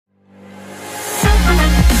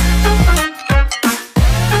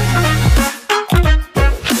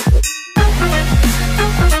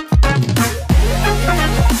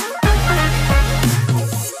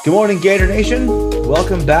Good morning, Gator Nation.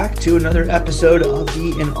 Welcome back to another episode of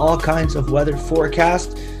the In All Kinds of Weather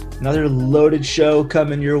forecast. Another loaded show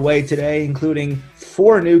coming your way today, including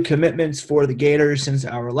 4 new commitments for the Gators since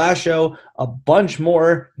our last show, a bunch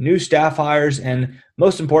more new staff hires, and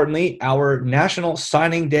most importantly, our National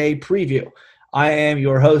Signing Day preview. I am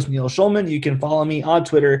your host, Neil Schulman. You can follow me on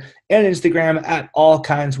Twitter and Instagram at All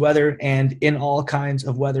Kinds Weather and In All Kinds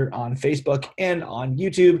of Weather on Facebook and on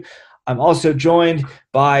YouTube. I'm also joined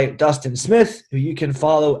by Dustin Smith, who you can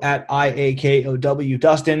follow at IAKOW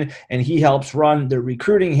Dustin, and he helps run the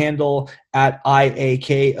recruiting handle at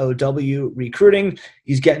IAKOW Recruiting.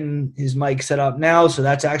 He's getting his mic set up now, so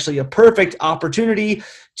that's actually a perfect opportunity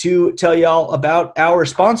to tell y'all about our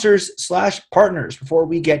sponsors/partners before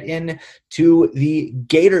we get into the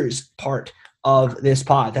Gators part of this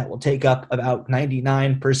pod that will take up about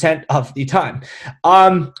 99% of the time.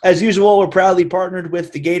 As usual, we're proudly partnered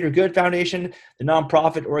with the Gator Good Foundation, the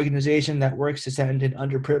nonprofit organization that works to send an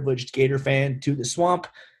underprivileged Gator fan to the swamp.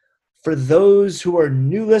 For those who are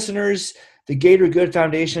new listeners, the Gator Good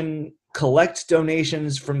Foundation collects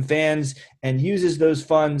donations from fans and uses those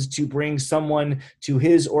funds to bring someone to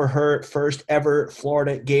his or her first ever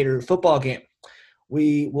Florida Gator football game.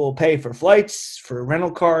 We will pay for flights, for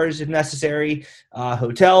rental cars if necessary,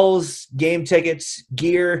 hotels, game tickets,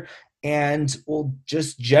 gear, and we'll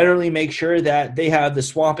just generally make sure that they have the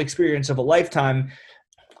swamp experience of a lifetime,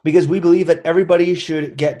 because we believe that everybody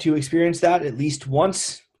should get to experience that at least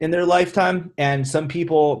once in their lifetime, and some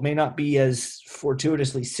people may not be as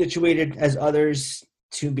fortuitously situated as others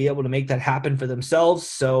to be able to make that happen for themselves,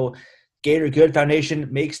 so Gator Good Foundation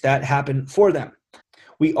makes that happen for them.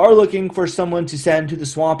 We are looking for someone to send to the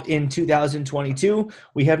swamp in 2022.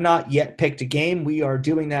 We have not yet picked a game. We are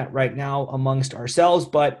doing that right now amongst ourselves.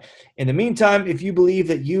 But in the meantime, if you believe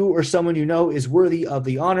that you or someone you know is worthy of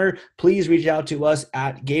the honor, please reach out to us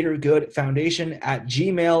at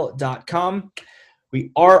GatorGoodFoundation@gmail.com.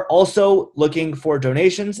 We are also looking for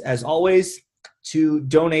donations, as always. To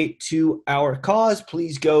donate to our cause,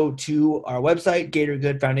 please go to our website,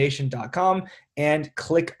 GatorGoodFoundation.com, and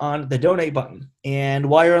click on the donate button. And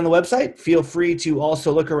while you're on the website, feel free to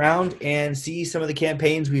also look around and see some of the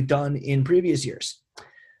campaigns we've done in previous years.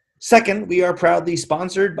 Second, we are proudly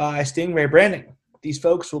sponsored by Stingray Branding. These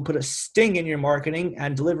folks will put a sting in your marketing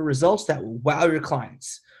and deliver results that will wow your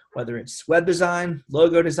clients, whether it's web design,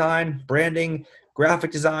 logo design, branding,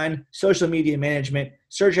 graphic design, social media management,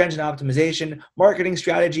 search engine optimization, marketing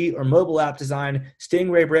strategy, or mobile app design.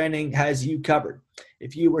 Stingray Branding has you covered.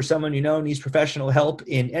 If you or someone you know needs professional help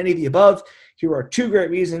in any of the above, here are 2 great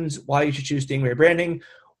reasons why you should choose Stingray Branding.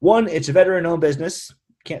 1, it's a veteran-owned business.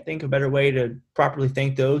 Can't think of a better way to properly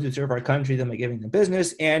thank those who serve our country than by giving them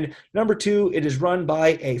business. And number 2, it is run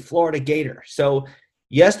by a Florida Gator. So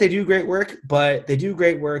yes, they do great work, but they do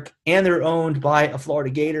great work and they're owned by a Florida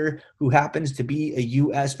Gator who happens to be a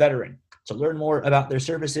U.S. veteran. To learn more about their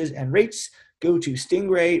services and rates, go to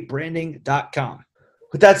stingraybranding.com.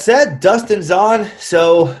 With that said, Dustin's on.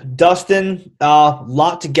 So, Dustin,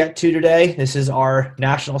 lot to get to today. This is our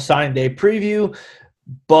National Signing Day preview,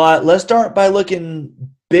 but let's start by looking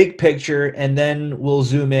big picture, and then we'll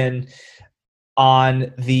zoom in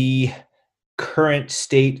on the current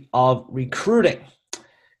state of recruiting.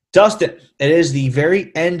 Dustin, it is the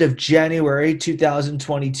very end of January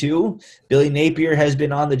 2022. Billy Napier has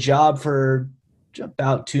been on the job for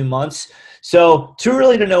about 2 months. So too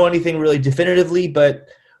early to know anything really definitively, but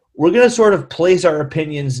we're going to sort of place our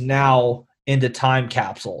opinions now into time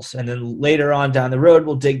capsules. And then later on down the road,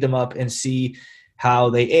 we'll dig them up and see how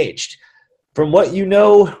they aged. From what you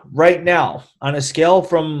know right now, on a scale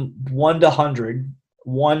from 1 to 100,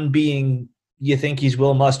 1 being you think he's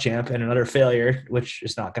Will Muschamp and another failure, which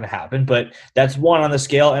is not going to happen, but that's 1 on the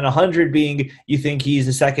scale, and 100 being you think he's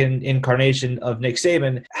the second incarnation of Nick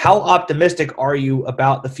Saban. How optimistic are you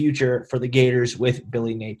about the future for the Gators with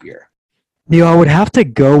Billy Napier? Neil, I would have to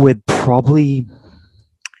go with probably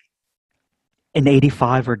an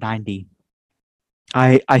 85 or 90.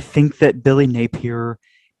 I think that Billy Napier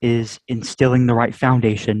is instilling the right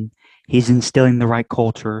foundation. He's instilling the right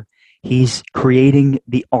culture. He's creating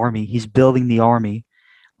the army. He's building the army.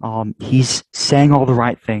 He's saying all the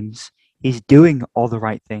right things. He's doing all the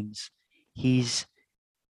right things. He's,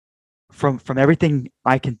 from everything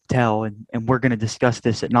I can tell, and we're going to discuss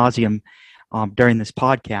this ad nauseum during this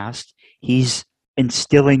podcast, he's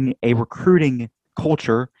instilling a recruiting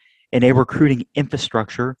culture and a recruiting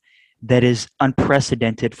infrastructure that is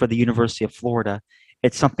unprecedented for the University of Florida.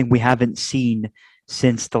 It's something we haven't seen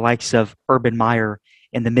since the likes of Urban Meyer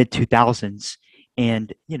in the mid-2000s.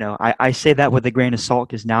 And, you know, I say that with a grain of salt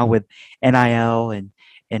because now with NIL and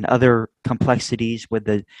and other complexities with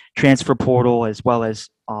the transfer portal, as well as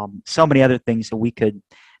so many other things that we could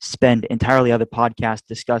spend entirely other podcasts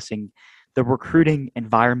discussing. The recruiting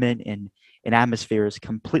environment and atmosphere is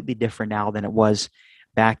completely different now than it was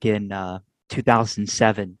back in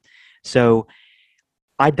 2007. So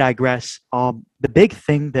I digress. The big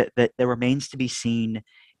thing that remains to be seen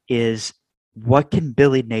is what can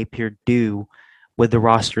Billy Napier do with the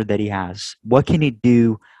roster that he has? What can he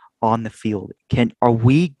do on the field? Are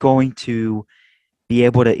we going to be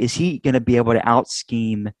able to? Is he going to be able to out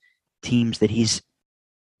scheme teams that he's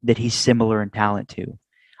similar in talent to?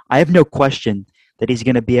 I have no question that he's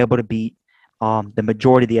going to be able to beat the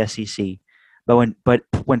majority of the SEC. But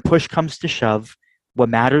when push comes to shove, what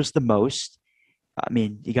matters the most, I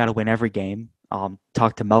mean, you got to win every game.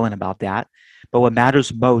 Talk to Mullen about that. But what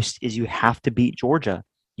matters most is you have to beat Georgia.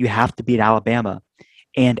 You have to beat Alabama.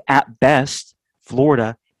 And at best,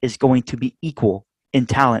 Florida is going to be equal in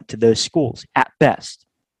talent to those schools, at best.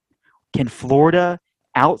 Can Florida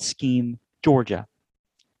out-scheme Georgia?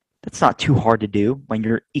 That's not too hard to do when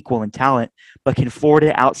you're equal in talent, but can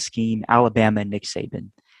Florida out-scheme Alabama and Nick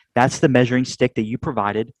Saban? That's the measuring stick that you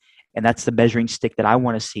provided, and that's the measuring stick that I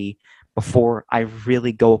want to see before I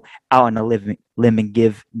really go out on a limb and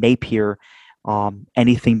give Napier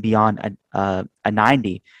anything beyond a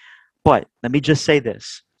 90. But let me just say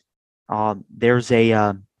this. There's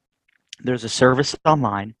a service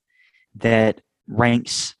online that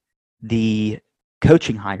ranks the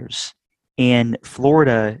coaching hires, and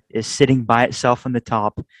Florida is sitting by itself on the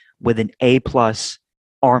top with an A+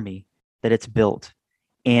 army that it's built.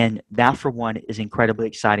 And that, for one, is incredibly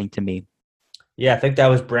exciting to me. Yeah, I think that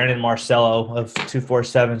was Brandon Marcello of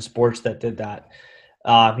 247 Sports that did that.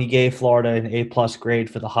 He gave Florida an A+ grade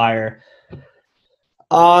for the hire.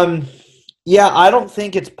 Yeah, I don't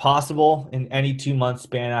think it's possible in any 2-month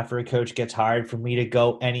span after a coach gets hired for me to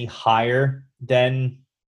go any higher than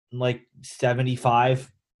like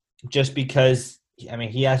 75, just because, I mean,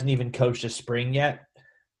 he hasn't even coached a spring yet.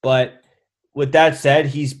 But with that said,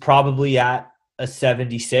 he's probably at a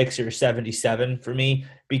 76 or 77 for me,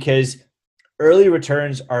 because early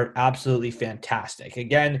returns are absolutely fantastic.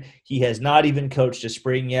 Again, he has not even coached a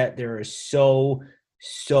spring yet. There is so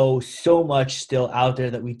much still out there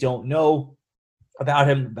that we don't know about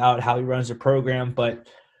him, about how he runs a program. But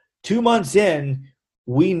 2 months in,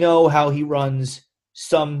 we know how he runs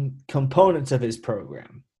some components of his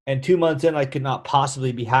program. And 2 months in, I could not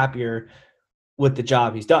possibly be happier with the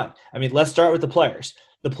job he's done. I mean, let's start with the players.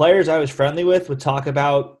 The players I was friendly with would talk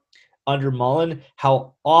about under Mullen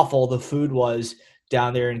how awful the food was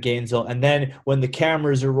down there in Gainesville. And then when the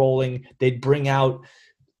cameras are rolling, they'd bring out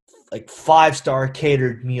like 5-star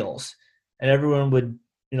catered meals. And everyone would,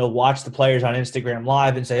 watch the players on Instagram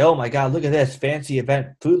Live and say, oh my God, look at this fancy event.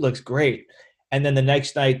 Food looks great. And then the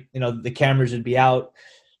next night, the cameras would be out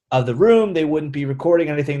of the room. They wouldn't be recording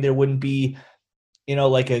anything. There wouldn't be,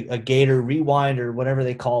 like a Gator rewind or whatever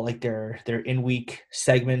they call like their in-week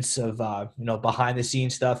segments of, behind the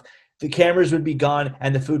scenes stuff. The cameras would be gone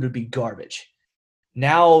and the food would be garbage.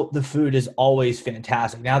 Now the food is always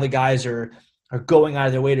fantastic. Now the guys are going out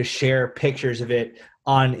of their way to share pictures of it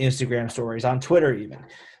on Instagram stories, on Twitter even.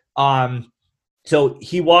 So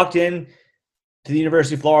he walked in to the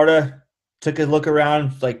University of Florida, took a look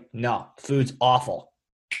around, like, no, food's awful.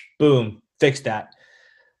 Boom, fixed that.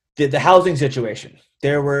 The housing situation.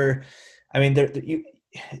 You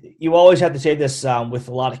always have to say this with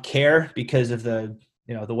a lot of care because of the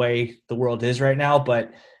way the world is right now,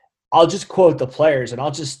 but I'll just quote the players and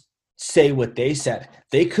I'll just say what they said.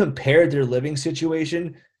 They compared their living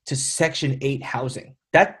situation to Section 8 housing.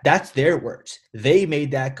 That's their words. They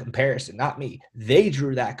made that comparison, not me. They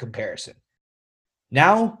drew that comparison.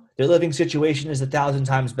 Now their living situation is 1,000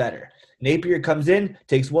 times better. Napier comes in,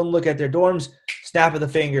 takes one look at their dorms, snap of the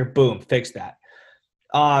finger, boom, fix that.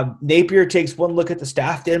 Napier takes one look at the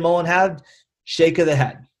staff Dan Mullen had, shake of the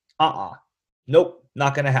head. Nope,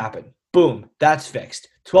 not going to happen. Boom, that's fixed.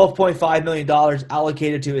 $12.5 million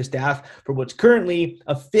allocated to his staff for what's currently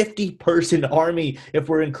a 50-person army if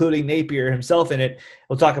we're including Napier himself in it.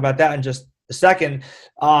 We'll talk about that in just a second.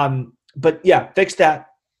 But yeah, fix that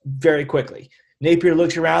very quickly. Napier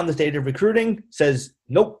looks around the state of recruiting, says,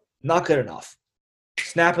 nope, not good enough.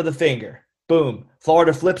 Snap of the finger. Boom.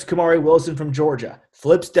 Florida flips Kamari Wilson from Georgia,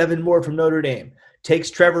 flips Devin Moore from Notre Dame,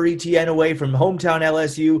 takes Trevor Etienne away from hometown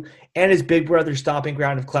LSU and his big brother stomping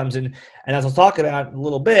ground of Clemson. And as I'll talk about in a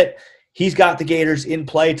little bit, he's got the Gators in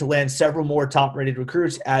play to land several more top-rated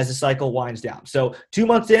recruits as the cycle winds down. So 2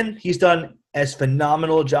 months in, he's done as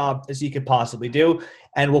phenomenal a job as he could possibly do.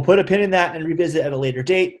 And we'll put a pin in that and revisit at a later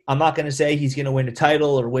date. I'm not going to say he's going to win a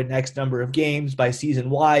title or win X number of games by season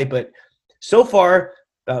Y, but so far,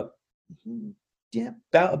 about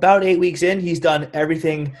 8 weeks in, he's done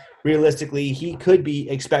everything realistically he could be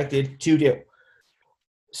expected to do.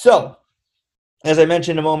 So, as I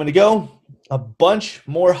mentioned a moment ago, a bunch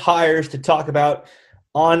more hires to talk about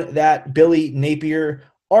on that Billy Napier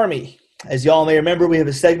army. As y'all may remember, we have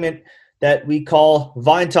a segment that we call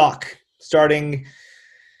Vine Talk, starting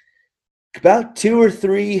about 2 or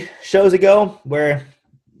 3 shows ago, where,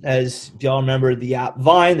 as y'all remember, the app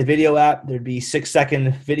Vine, the video app, there'd be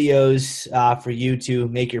 6-second videos for you to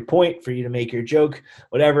make your point, for you to make your joke,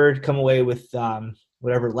 whatever, come away with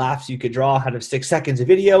whatever laughs you could draw out of 6 seconds of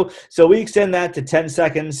video. So we extend that to 10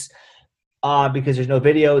 seconds because there's no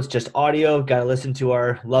video, it's just audio. Got to listen to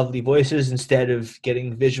our lovely voices instead of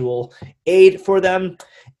getting visual aid for them.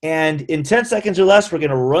 And in 10 seconds or less, we're going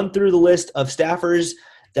to run through the list of staffers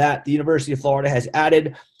that the University of Florida has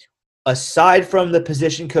added. Aside from the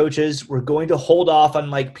position coaches, we're going to hold off on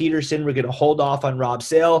Mike Peterson. We're going to hold off on Rob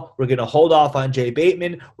Sale. We're going to hold off on Jay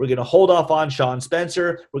Bateman. We're going to hold off on Sean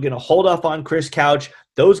Spencer. We're going to hold off on Chris Couch.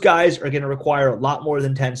 Those guys are going to require a lot more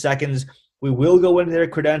than 10 seconds. We will go into their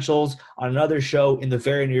credentials on another show in the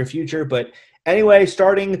very near future. But anyway,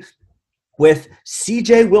 starting with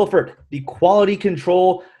CJ Wilford, the quality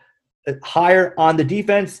control hire on the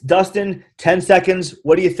defense. Dustin, 10 seconds.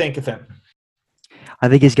 What do you think of him? I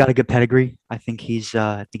think he's got a good pedigree. I think he's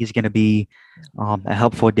going to be a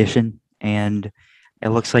helpful addition, and it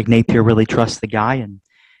looks like Napier really trusts the guy, and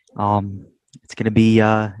it's going to be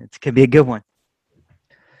a good one.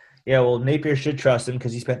 Yeah, well, Napier should trust him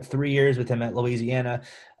because he spent 3 years with him at Louisiana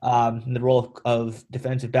in the role of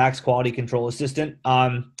defensive backs quality control assistant.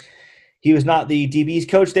 He was not the DB's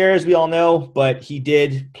coach there, as we all know, but he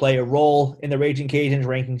did play a role in the Raging Cajuns,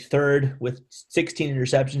 ranking 3rd with 16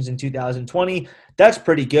 interceptions in 2020. That's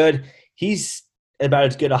pretty good. He's about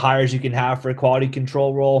as good a hire as you can have for a quality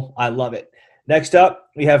control role. I love it. Next up,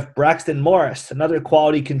 we have Braxton Morris, another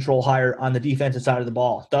quality control hire on the defensive side of the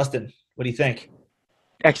ball. Dustin, what do you think?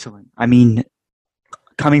 Excellent. I mean,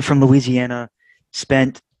 coming from Louisiana,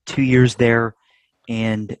 spent 2 years there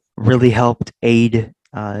and really helped aid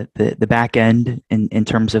the back end in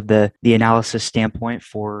terms of the analysis standpoint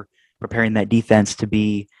for preparing that defense to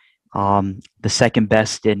be the second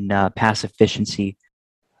best in pass efficiency.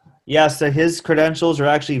 Yeah, so his credentials are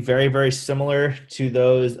actually very, very similar to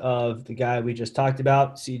those of the guy we just talked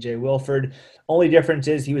about, CJ Wilford. Only difference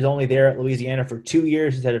is he was only there at Louisiana for 2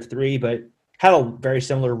 years instead of 3, but had a very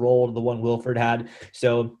similar role to the one Wilford had.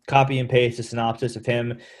 So copy and paste a synopsis of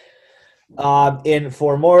him in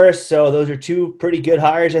for Morris. So those are 2 pretty good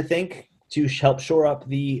hires, I think, to help shore up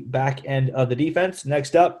the back end of the defense.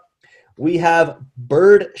 Next up, we have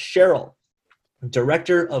Bird Sherrill,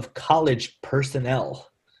 Director of College Personnel.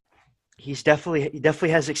 He definitely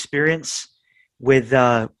has experience with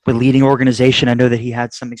leading organization. I know that he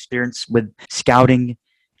had some experience with scouting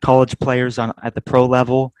college players at the pro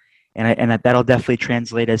level, and that'll definitely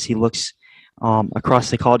translate as he looks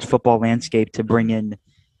across the college football landscape to bring in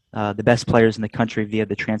the best players in the country via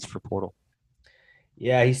the transfer portal.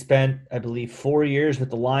 Yeah, he spent, I believe, 4 years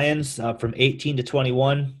with the Lions from 18 to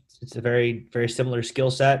 21. It's a very, very similar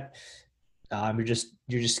skill set. You're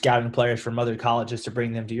just scouting players from other colleges to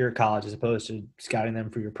bring them to your college as opposed to scouting them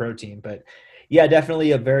for your pro team. But yeah,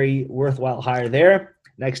 definitely a very worthwhile hire there.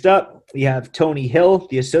 Next up, we have Tony Hill,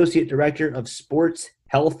 the Associate Director of Sports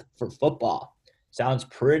Health for Football. Sounds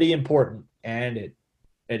pretty important, and it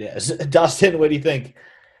is. Dustin, what do you think?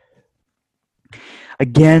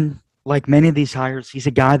 Again, like many of these hires, he's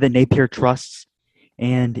a guy that Napier trusts,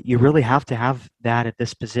 and you really have to have that at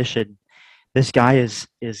this position. This guy is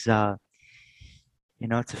it's a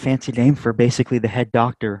fancy name for basically the head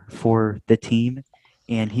doctor for the team,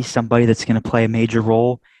 and he's somebody that's going to play a major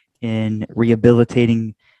role in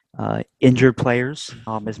rehabilitating injured players.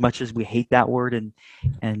 As much as we hate that word,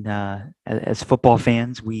 and as football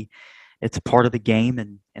fans, it's a part of the game,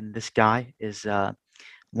 and this guy is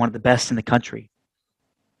one of the best in the country.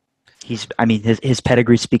 His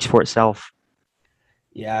pedigree speaks for itself.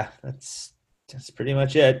 Yeah, that's pretty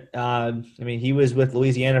much it. He was with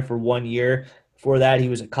Louisiana for 1 year. Before that, he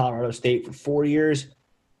was at Colorado State for 4 years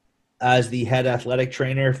as the head athletic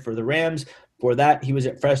trainer for the Rams. Before that, he was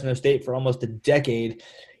at Fresno State for almost a decade.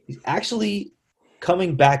 He's actually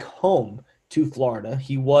coming back home to Florida.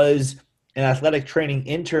 He was an athletic training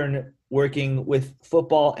intern working with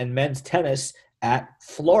football and men's tennis at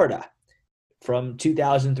Florida from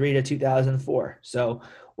 2003 to 2004. So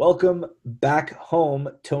welcome back home,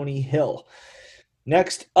 Tony Hill.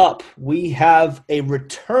 Next up, we have a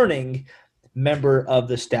returning member of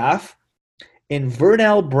the staff in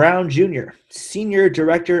Vernell Brown Jr., Senior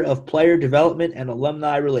Director of Player Development and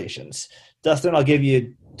Alumni Relations. Dustin, I'll give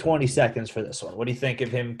you 20 seconds for this one. What do you think of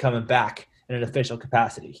him coming back in an official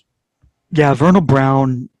capacity? Yeah, Vernal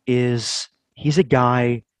Brown he's a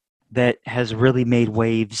guy that has really made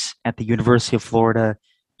waves at the University of Florida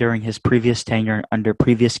during his previous tenure under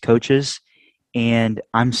previous coaches. And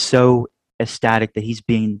I'm so ecstatic that he's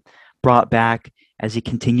being brought back as he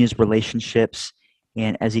continues relationships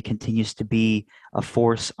and as he continues to be a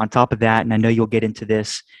force. On top of that, and I know you'll get into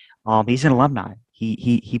this, he's an alumni.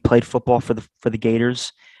 He played football for the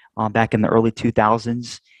Gators back in the early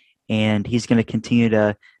 2000s, and he's going to continue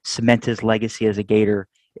to cement his legacy as a Gator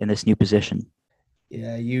in this new position.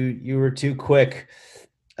 Yeah, you were too quick.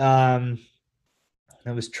 I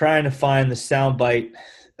was trying to find the soundbite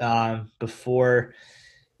before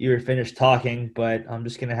you were finished talking, but I'm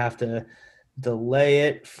just going to have to delay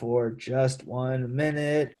it for just 1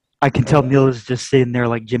 minute. I can tell Neil is just sitting there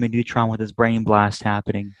like Jimmy Neutron with his brain blast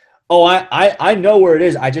happening. Oh, I know where it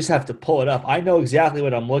is. I just have to pull it up. I know exactly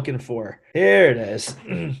what I'm looking for. Here it is.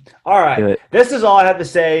 All right. This is all I have to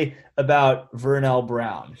say about Vernell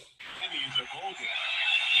Brown.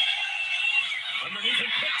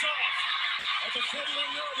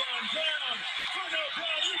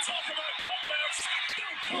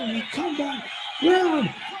 Come back. Brown,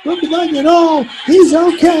 looking like it all. He's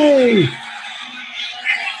okay.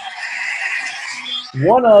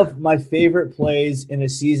 One of my favorite plays in a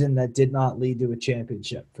season that did not lead to a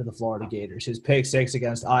championship for the Florida Gators, his pick six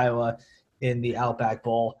against Iowa in the Outback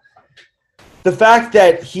Bowl. The fact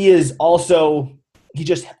that he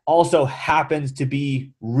just also happens to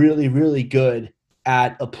be really, really good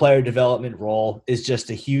at a player development role is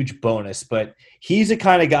just a huge bonus. But he's the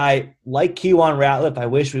kind of guy like Kewan Ratliff. I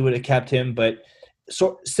wish we would have kept him, but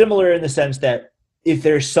similar in the sense that if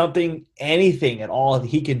there's anything at all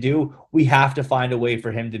he can do, we have to find a way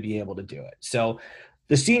for him to be able to do it. So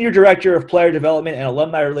the Senior Director of Player Development and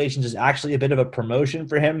Alumni Relations is actually a bit of a promotion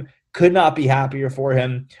for him. Could not be happier for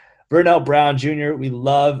him. Vernell Brown Jr., we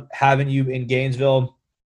love having you in Gainesville.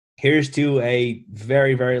 Here's to a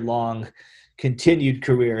very, very long continued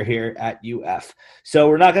career here at UF. So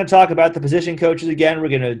we're not going to talk about the position coaches again. We're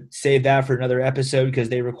going to save that for another episode because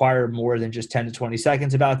they require more than just 10 to 20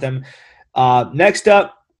 seconds about them. Next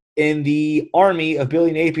up in the army of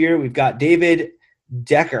Billy Napier, we've got David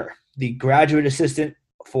Decker, the graduate assistant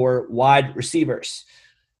for wide receivers.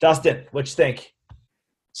 Dustin, what you think?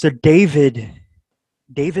 So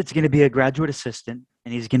David's going to be a graduate assistant,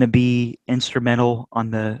 and he's going to be instrumental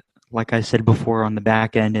like I said before, on the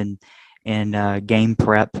back end and game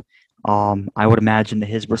prep. I would imagine that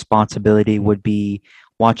his responsibility would be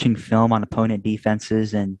watching film on opponent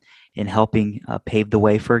defenses and helping pave the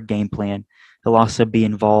way for a game plan. He'll also be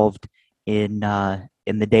involved in the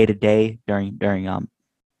day-to-day during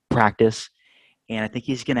practice, and I think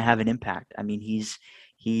he's going to have an impact. I mean,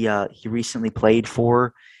 he recently played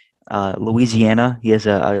for Louisiana. He has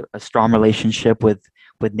a strong relationship with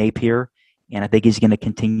Napier, and I think he's going to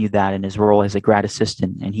continue that in his role as a grad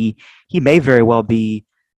assistant. And he may very well be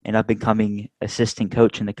an up-and-coming assistant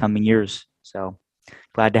coach in the coming years. So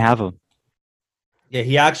glad to have him. Yeah,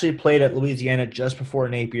 he actually played at Louisiana just before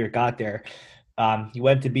Napier got there. He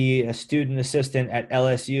went to be a student assistant at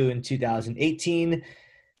LSU in 2018.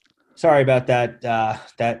 Sorry about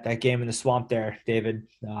that game in the swamp there, David.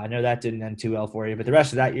 I know that didn't end too well for you, but the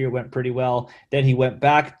rest of that year went pretty well. Then he went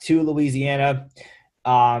back to Louisiana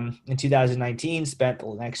in 2019, spent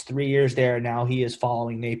the next 3 years there. Now he is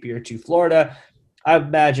following Napier to Florida. I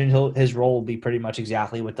imagine his role will be pretty much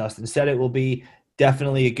exactly what Dustin said it will be.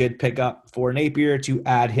 Definitely a good pickup for Napier to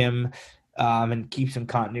add him and keep some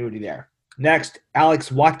continuity there. Next,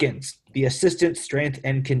 Alex Watkins, the assistant strength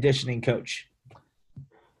and conditioning coach.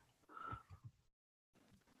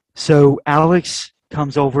 So Alex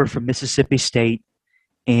comes over from Mississippi State,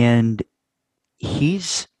 and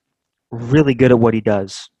he's really good at what he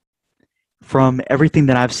does. From everything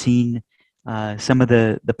that I've seen, some of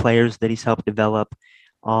the players that he's helped develop,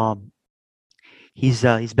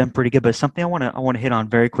 he's been pretty good. But something I want to hit on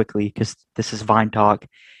very quickly, because this is Vine Talk.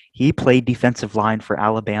 He played defensive line for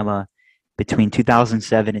Alabama between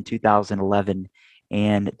 2007 and 2011,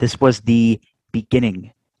 and this was the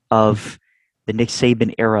beginning of the Nick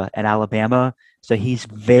Saban era at Alabama. So he's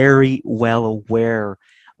very well aware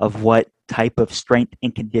of what type of strength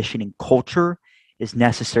and conditioning culture is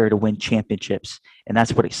necessary to win championships, and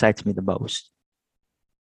that's what excites me the most.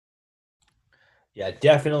 Yeah,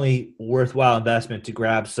 definitely worthwhile investment to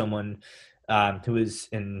grab someone who is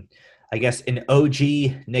in I guess, an OG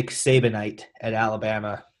Nick Sabanite at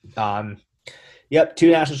Alabama. Yep,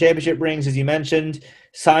 2 national championship rings, as you mentioned.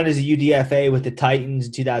 Signed as a UDFA with the Titans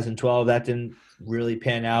in 2012. That didn't really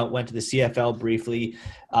pan out. Went to the CFL briefly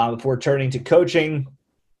before turning to coaching.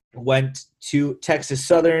 Went to Texas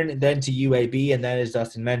Southern, then to UAB, and then, as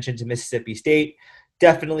Dustin mentioned, to Mississippi State.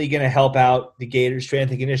 Definitely going to help out the Gators strength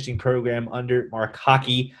and conditioning program under Mark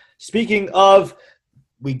Hockey. Speaking of,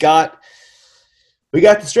 we got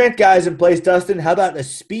the strength guys in place, Dustin. How about a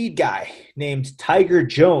speed guy named Tiger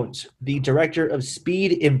Jones, the director of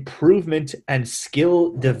speed improvement and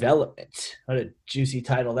skill development? What a juicy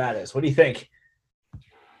title that is. What do you think?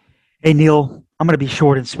 Hey, Neil, I'm going to be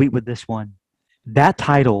short and sweet with this one. That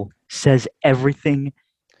title says everything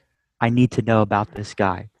I need to know about this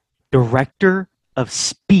guy. Director of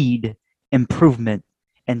Speed Improvement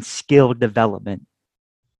and Skill Development.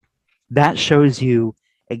 That shows you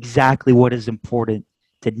exactly what is important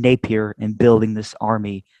to Napier in building this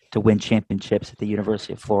army to win championships at the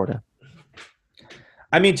University of Florida.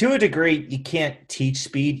 I mean, to a degree, you can't teach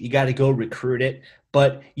speed. You got to go recruit it.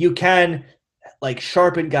 But you can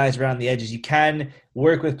sharpen guys around the edges. You can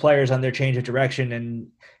work with players on their change of direction and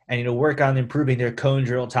work on improving their cone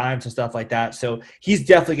drill times and stuff like that. So he's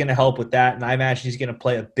definitely going to help with that. And I imagine he's going to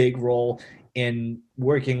play a big role in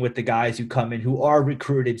working with the guys who come in who are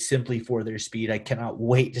recruited simply for their speed. I cannot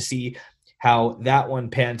wait to see how that one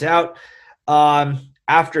pans out.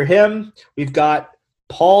 After him, we've got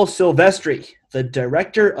Paul Silvestri, the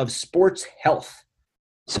director of sports health.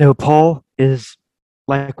 So Paul is,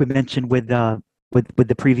 like we mentioned with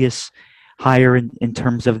the previous hire in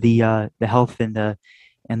terms of the health and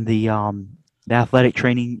the athletic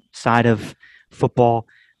training side of football.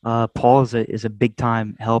 Paul is a big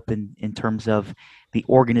time help in terms of the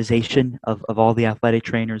organization of all the athletic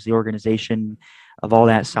trainers, the organization of all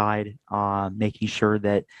that side, making sure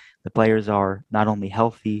that the players are not only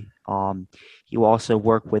healthy. He will also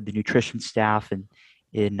work with the nutrition staff and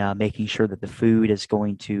in making sure that the food is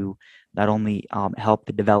going to not only help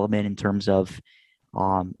the development in terms of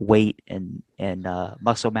weight and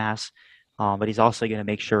muscle mass, but he's also going to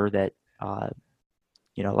make sure that,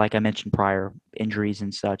 like I mentioned prior, injuries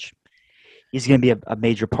and such, he's going to be a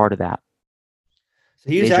major part of that. So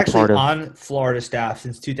he was actually on Florida staff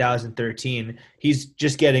since 2013. He's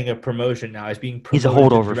just getting a promotion now. He's being promoted he's a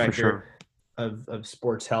holdover to director for sure. of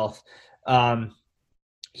sports health.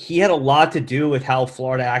 He had a lot to do with how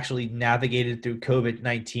Florida actually navigated through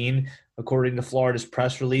COVID-19. According to Florida's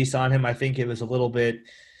press release on him, I think it was a little bit.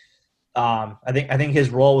 I think his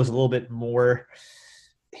role was a little bit more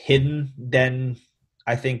hidden than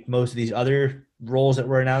I think most of these other roles that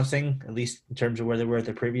we're announcing, at least in terms of where they were at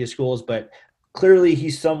the previous schools. But clearly,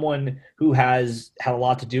 he's someone who has had a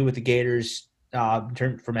lot to do with the Gators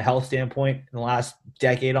from a health standpoint in the last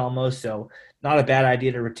decade almost. So not a bad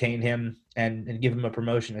idea to retain him and give him a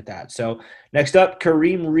promotion at that. So next up,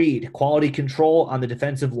 Kareem Reed, quality control on the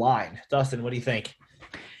defensive line. Dustin, what do you think?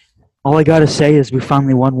 All I got to say is we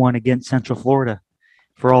finally won one against Central Florida.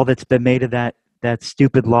 For all that's been made of that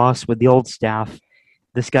stupid loss with the old staff,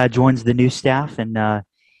 this guy joins the new staff, and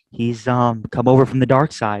he's come over from the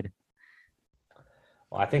dark side.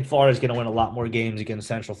 Well, I think Florida's going to win a lot more games against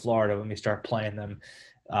Central Florida when we start playing them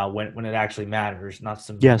when it actually matters, not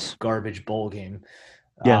some garbage bowl game.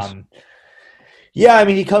 Yes. Yeah, I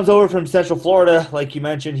mean, he comes over from Central Florida, like you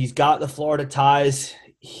mentioned. He's got the Florida ties.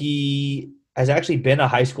 He has actually been a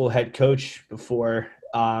high school head coach before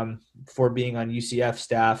being on UCF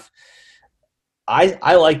staff.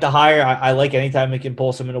 I like the hire. I like anytime we can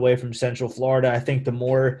pull someone away from Central Florida. I think the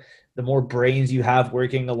more brains you have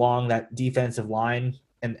working along that defensive line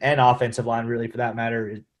and offensive line, really, for that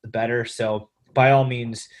matter, the better. So by all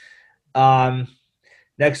means.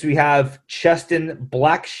 Next we have Cheston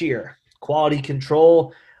Blackshear, quality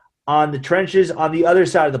control on the trenches on the other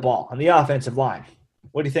side of the ball, on the offensive line.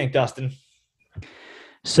 What do you think, Dustin?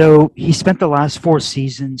 So he spent the last 4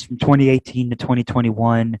 seasons from 2018 to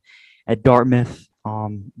 2021 at Dartmouth.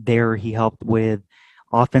 There he helped with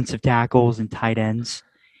offensive tackles and tight ends.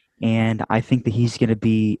 And I think that he's going to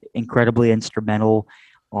be incredibly instrumental,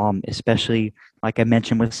 especially, like I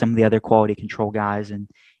mentioned, with some of the other quality control guys and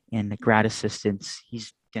the grad assistants.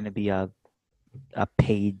 He's going to be a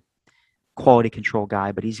paid quality control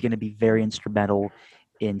guy, but he's going to be very instrumental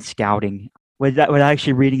in scouting. Without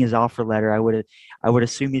actually reading his offer letter, I would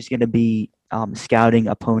assume he's going to be scouting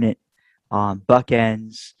opponent buck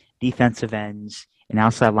ends, defensive ends, and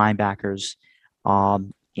outside linebackers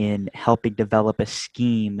in helping develop a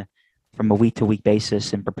scheme from a week-to-week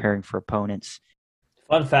basis and preparing for opponents.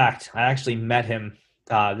 Fun fact, I actually met him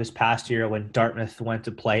this past year when Dartmouth went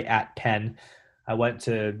to play at Penn. I went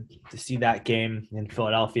to see that game in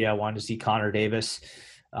Philadelphia. I wanted to see Connor Davis,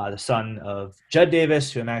 the son of Judd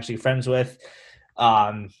Davis, who I'm actually friends with.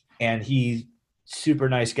 And he's super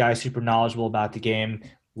nice guy, super knowledgeable about the game.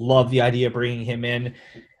 Love the idea of bringing him in.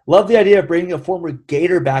 Love the idea of bringing a former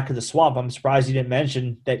Gator back to the Swamp. I'm surprised you didn't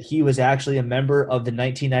mention that he was actually a member of the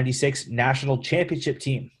 1996 National Championship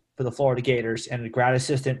team for the Florida Gators and a grad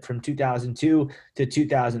assistant from 2002 to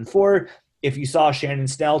 2004. If you saw Shannon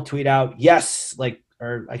Snell tweet out, yes,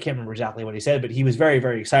 or I can't remember exactly what he said, but he was very,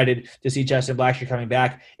 very excited to see Justin Blackshear coming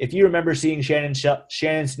back. If you remember seeing Shannon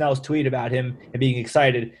Snell's tweet about him and being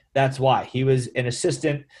excited, that's why. He was an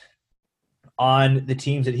assistant on the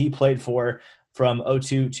teams that he played for from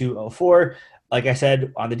 02 to 04. Like I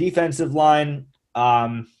said, on the defensive line,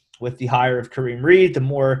 with the hire of Kareem Reed, the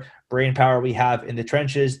more brain power we have in the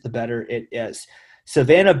trenches, the better it is.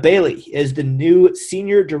 Savannah Bailey is the new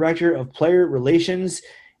Senior Director of Player Relations,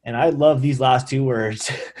 and I love these last two words.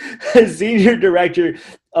 Senior Director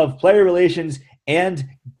of Player Relations and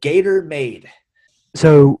Gator Made.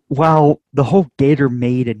 So while the whole Gator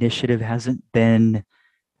Made initiative hasn't been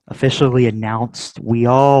officially announced, we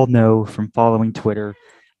all know from following Twitter,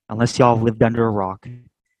 unless y'all have lived under a rock,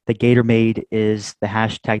 the Gator Made is the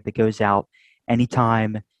hashtag that goes out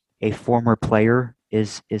anytime a former player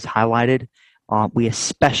is highlighted. We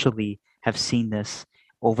especially have seen this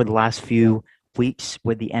over the last few weeks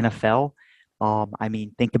with the NFL.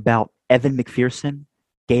 Think about Evan McPherson,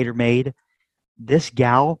 Gator Made. This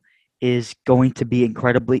gal is going to be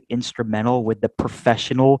incredibly instrumental with the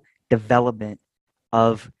professional development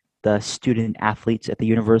of the student athletes at the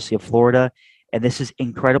University of Florida. And this is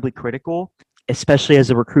incredibly critical, especially as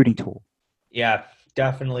a recruiting tool. Yeah,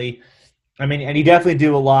 definitely. And you definitely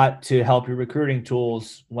do a lot to help your recruiting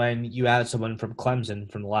tools when you add someone from Clemson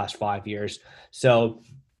from the last 5 years. So,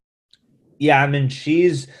 yeah,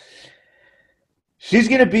 she's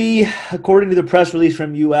going to be, according to the press release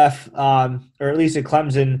from UF, or at least at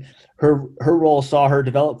Clemson, her role saw her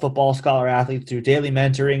develop football scholar athletes through daily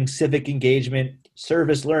mentoring, civic engagement,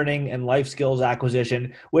 service learning, and life skills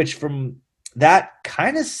acquisition, which from that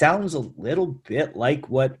kind of sounds a little bit like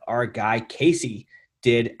what our guy Casey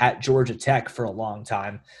did at Georgia Tech for a long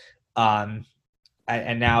time. And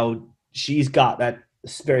now she's got that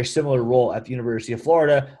very similar role at the University of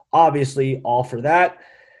Florida. Obviously, all for that.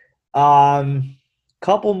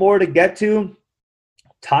 Couple more to get to.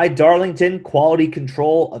 Ty Darlington, quality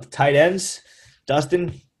control of tight ends. Dustin,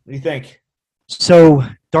 what do you think? So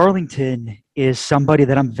Darlington is somebody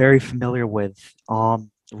that I'm very familiar with.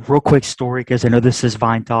 Real quick story, because I know this is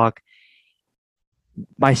Vine Talk.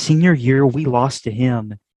 My senior year, we lost to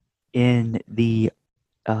him in the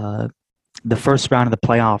first round of the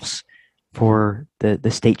playoffs for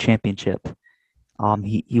the state championship.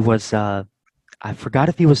 He was I forgot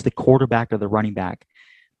if he was the quarterback or the running back,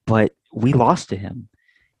 but we lost to him.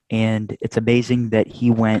 And it's amazing that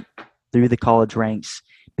he went through the college ranks,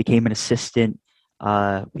 became an assistant.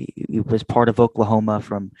 He was part of Oklahoma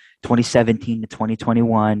from 2017 to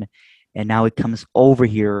 2021, and now he comes over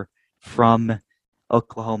here from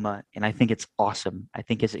Oklahoma, and I think it's awesome. I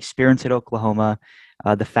think his experience at Oklahoma,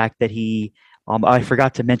 the fact that he, I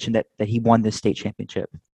forgot to mention that he won the state championship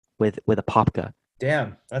with Apopka.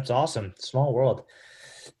 Damn, that's awesome. Small world.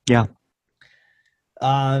 Yeah.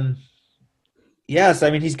 Yes,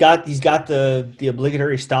 he's got the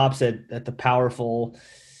obligatory stops at the powerful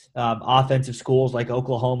offensive schools like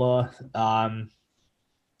Oklahoma. I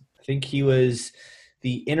think he was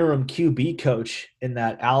the interim QB coach in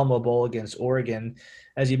that Alamo Bowl against Oregon.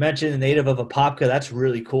 As you mentioned, the native of Apopka, that's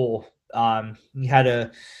really cool. He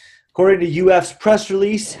had according to UF's press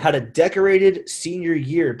release, had a decorated senior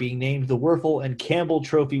year, being named the Werfel and Campbell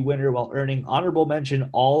Trophy winner while earning honorable mention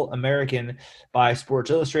All-American by Sports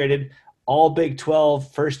Illustrated, All Big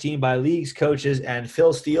 12 first team by league's coaches, and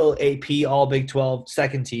Phil Steele AP All Big 12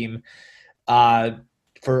 second team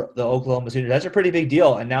for the Oklahoma Sooners. That's a pretty big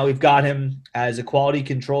deal. And now we've got him as a quality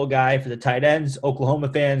control guy for the tight ends. Oklahoma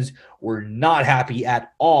fans were not happy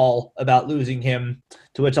at all about losing him,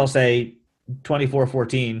 to which I'll say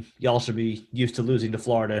 24-14, y'all should be used to losing to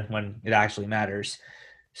Florida when it actually matters.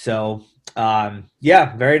 So,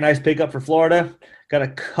 very nice pickup for Florida. Got a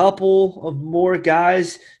couple of more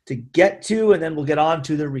guys to get to, and then we'll get on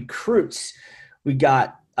to the recruits. We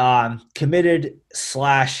got committed /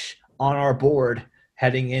 on our board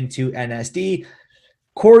heading into NSD.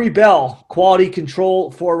 Corey Bell, quality control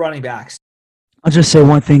for running backs. I'll just say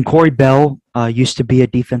one thing. Corey Bell used to be a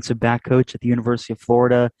defensive back coach at the University of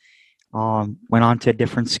Florida, went on to a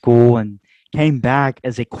different school, and came back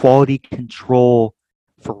as a quality control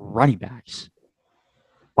for running backs.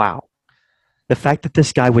 Wow. The fact that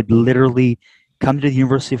this guy would literally come to the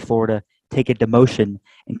University of Florida, take a demotion,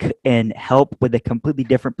 and help with a completely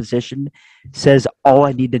different position says all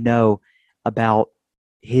I need to know about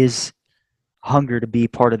his hunger to be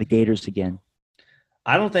part of the Gators again.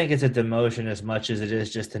 I don't think it's a demotion as much as it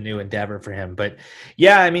is just a new endeavor for him. But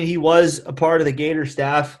yeah, I mean, he was a part of the Gator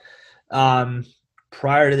staff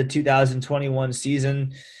prior to the 2021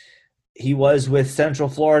 season. He was with Central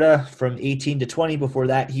Florida from 18 to 20. Before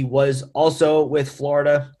that, he was also with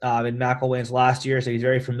Florida in McElwain's last year. So he's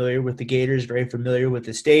very familiar with the Gators, very familiar with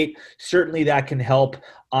the state. Certainly that can help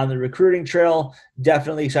on the recruiting trail.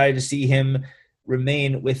 Definitely excited to see him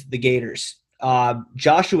remain with the Gators.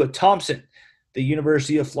 Joshua Thompson, the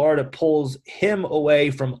University of Florida pulls him away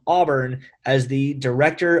from Auburn as the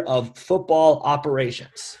director of football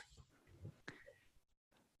operations.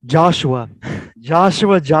 Joshua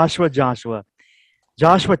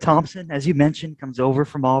Thompson, as you mentioned, comes over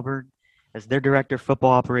from Auburn as their director of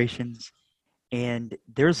football operations. And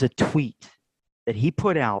there's a tweet that he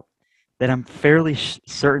put out that I'm fairly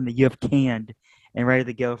certain that you have canned and ready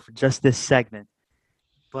to go for just this segment.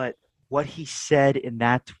 But what he said in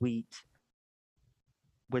that tweet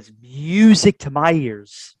was music to my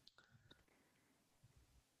ears.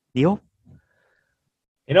 Neil?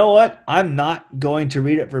 You know what? I'm not going to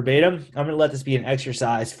read it verbatim. I'm going to let this be an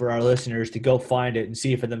exercise for our listeners to go find it and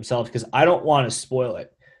see it for themselves because I don't want to spoil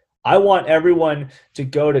it. I want everyone to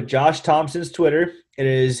go to Josh Thompson's Twitter. It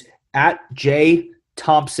is at J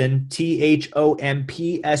Thompson,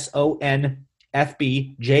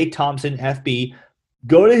 THOMPSONFB, J Thompson FB.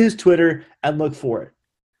 Go to his Twitter and look for it.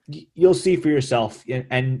 You'll see for yourself,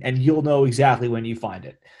 and you'll know exactly when you find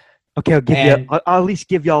it. Okay, I'll at least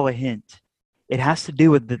give y'all a hint. It has to do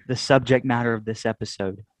with the subject matter of this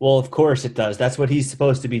episode. Well, of course it does. That's what he's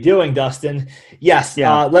supposed to be doing, Dustin. Yes.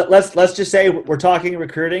 Yeah. Let's just say we're talking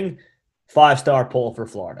recruiting. 5-star pull for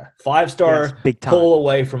Florida. 5-star pull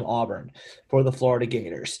away from Auburn for the Florida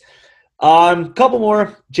Gators. Couple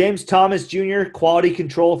more. James Thomas Jr., quality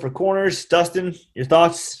control for corners. Dustin, your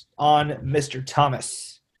thoughts on Mr.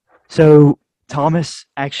 Thomas? So Thomas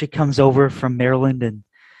actually comes over from Maryland, and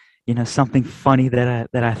something funny that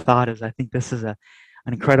I thought is I think this is an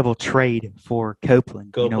incredible trade for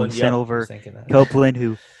Copeland. Sent over Copeland,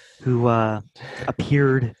 who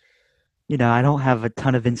appeared. I don't have a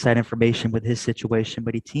ton of inside information with his situation,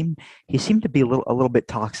 but he seemed to be a little bit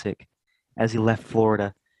toxic as he left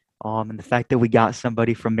Florida. And the fact that we got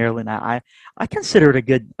somebody from Maryland, I consider it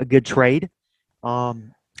a good trade. I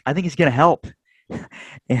think it's going to help. I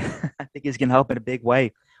think it's going to help in a big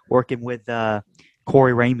way working with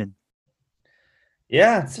Corey Raymond.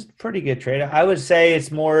 Yeah, it's a pretty good trade. I would say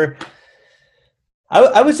it's more.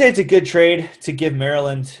 I would say it's a good trade to give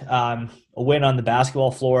Maryland a win on the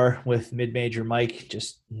basketball floor with mid-major Mike.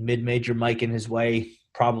 Just mid-major Mike in his way,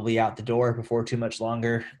 probably out the door before too much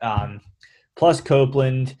longer. Plus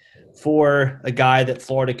Copeland for a guy that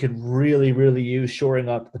Florida could really, really use shoring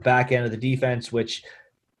up the back end of the defense, which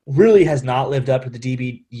really has not lived up to the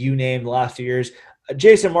DBU name the last few years.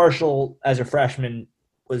 Jason Marshall as a freshman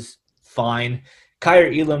was fine.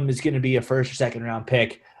 Kyer Elam is going to be a first or second round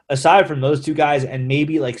pick. Aside from those two guys and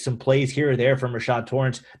maybe like some plays here or there from Rashad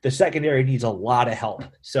Torrance, the secondary needs a lot of help.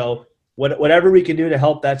 So whatever we can do to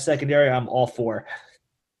help that secondary, I'm all for.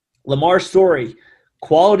 Lamar Story,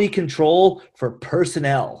 quality control for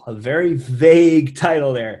personnel, a very vague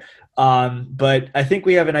title there. But I think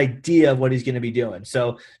we have an idea of what he's going to be doing.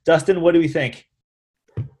 So, Dustin, what do we think?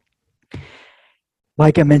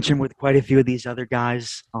 Like I mentioned with quite a few of these other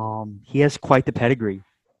guys, he has quite the pedigree.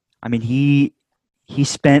 I mean, he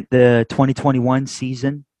spent the 2021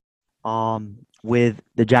 season with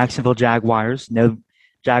the Jacksonville Jaguars. No,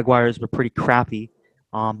 Jaguars were pretty crappy,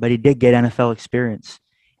 but he did get NFL experience.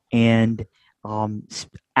 And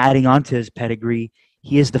adding on to his pedigree,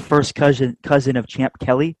 he is the first cousin of Champ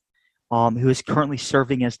Kelly, who is currently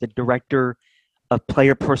serving as the director of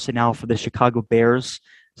player personnel for the Chicago Bears.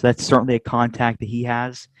 So that's certainly a contact that he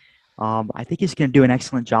has. I think he's going to do an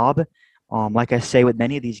excellent job, like I say with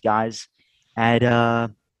many of these guys, at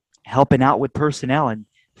helping out with personnel and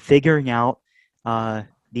figuring out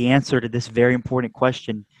the answer to this very important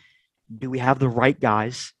question. Do we have the right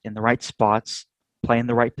guys in the right spots, playing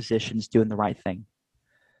the right positions, doing the right thing?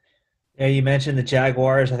 Yeah, you mentioned the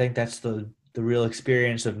Jaguars. I think that's the real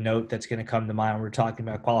experience of note that's going to come to mind when we're talking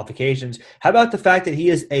about qualifications. How about the fact that he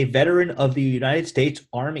is a veteran of the United States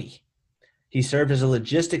Army? He served as a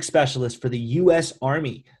logistics specialist for the U.S.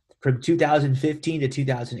 Army from 2015 to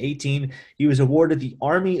 2018. He was awarded the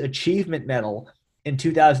Army Achievement Medal in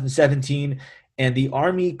 2017 and the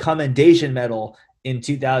Army Commendation Medal in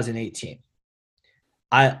 2018.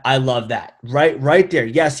 I love that. Right there.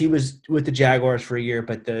 Yes, he was with the Jaguars for a year,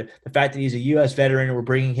 but the fact that he's a U.S. veteran and we're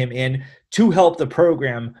bringing him in to help the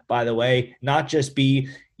program, by the way, not just be,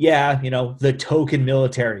 the token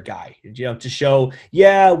military guy, to show,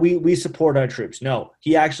 we support our troops. No,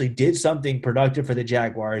 he actually did something productive for the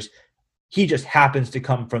Jaguars. He just happens to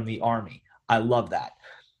come from the Army. I love that.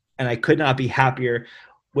 And I could not be happier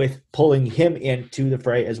with pulling him into the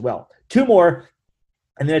fray as well. Two more,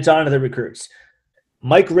 and then it's on to the recruits.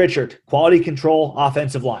 Mike Richard, quality control,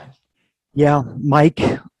 offensive line. Yeah, Mike,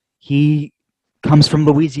 he comes from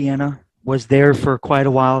Louisiana, was there for quite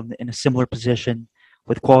a while in a similar position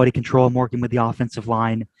with quality control and working with the offensive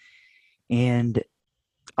line. And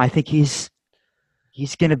I think he's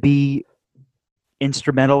going to be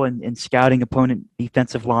instrumental in scouting opponent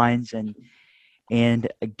defensive lines. And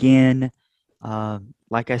again,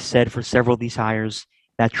 like I said, for several of these hires,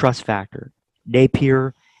 that trust factor.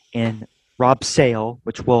 Napier and Rob Sale,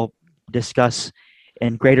 which we'll discuss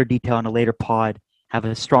in greater detail in a later pod, have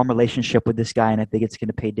a strong relationship with this guy, and I think it's going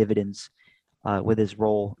to pay dividends with his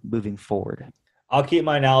role moving forward. I'll keep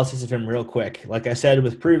my analysis of him real quick. Like I said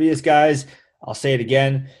with previous guys, I'll say it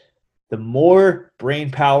again. The more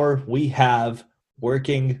brain power we have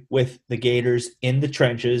working with the Gators in the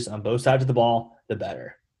trenches on both sides of the ball, the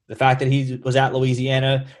better. The fact that he was at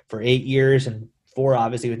Louisiana for 8 years and 4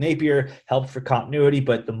 obviously with Napier helped for continuity,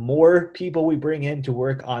 but the more people we bring in to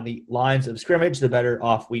work on the lines of scrimmage, the better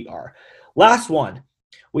off we are. Last one,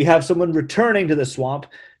 we have someone returning to the Swamp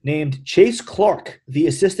named Chase Clark, the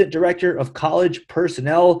Assistant Director of College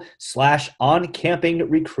Personnel / on-camping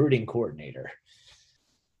recruiting coordinator.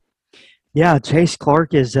 Yeah, Chase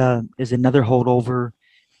Clark is another holdover,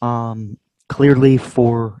 clearly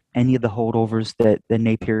for any of the holdovers that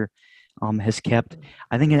Napier has kept.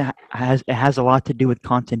 I think it has a lot to do with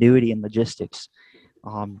continuity and logistics.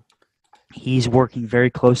 He's working very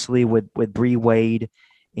closely with Bree Wade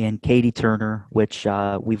and Katie Turner, which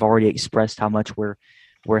we've already expressed how much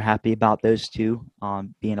we're happy about those two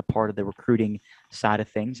being a part of the recruiting side of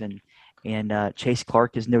things. And Chase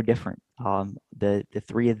Clark is no different. The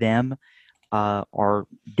three of them are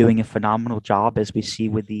doing a phenomenal job, as we see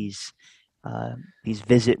with these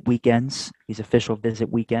visit weekends, these official visit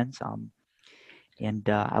weekends. And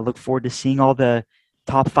I look forward to seeing all the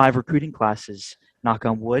top 5 recruiting classes, knock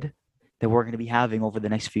on wood, that we're going to be having over the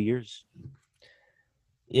next few years.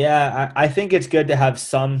 Yeah, I think it's good to have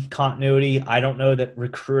some continuity. I don't know that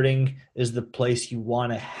recruiting is the place you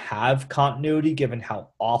want to have continuity, given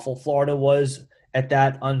how awful Florida was at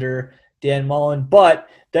that under Dan Mullen. But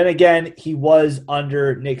then again, he was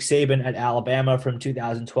under Nick Saban at Alabama from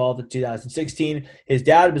 2012 to 2016. His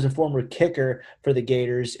dad was a former kicker for the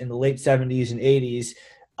Gators in the late 70s and 80s.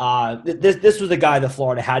 This was a guy that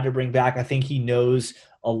Florida had to bring back. I think he knows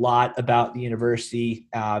a lot about the university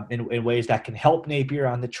in ways that can help Napier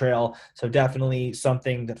on the trail. So definitely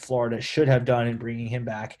something that Florida should have done in bringing him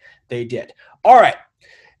back. They did. All right.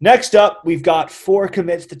 Next up, we've got 4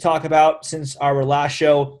 commits to talk about since our last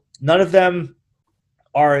show. None of them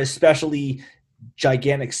are especially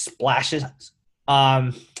gigantic splashes.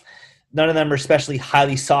 None of them are especially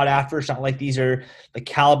highly sought after. It's not like these are the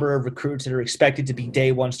caliber of recruits that are expected to be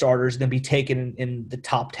day one starters and then be taken in the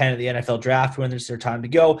top 10 of the NFL draft when it's their time to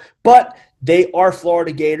go. But they are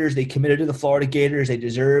Florida Gators. They committed to the Florida Gators. They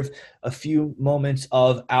deserve a few moments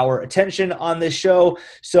of our attention on this show.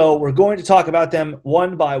 So we're going to talk about them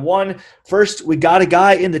one by one. First, we got a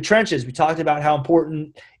guy in the trenches. We talked about how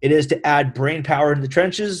important it is to add brain power in the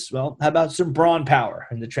trenches. Well, how about some brawn power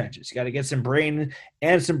in the trenches? You got to get some brain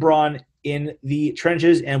and some brawn in the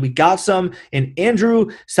trenches. And we got some in Andrew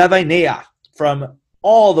Savinea from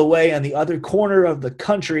all the way on the other corner of the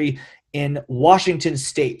country in Washington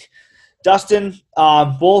State. Dustin,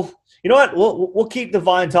 we'll keep the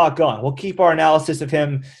Vine talk going. We'll keep our analysis of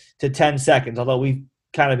him to 10 seconds, although we've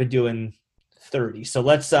kind of been doing 30. So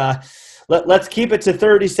let's keep it to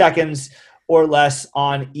 30 seconds or less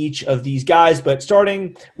on each of these guys. But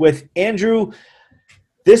starting with Andrew,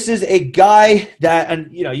 this is a guy that,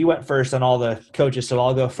 and you went first on all the coaches, so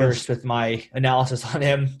I'll go first with my analysis on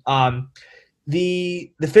him.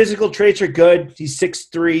 The physical traits are good. He's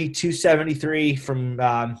 6'3", 273 from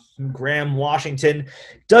Graham, Washington.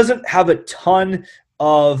 Doesn't have a ton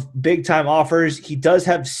of big-time offers. He does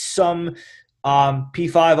have some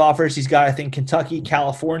P5 offers. He's got, I think, Kentucky,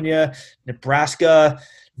 California, Nebraska,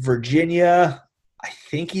 Virginia. I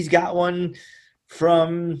think he's got one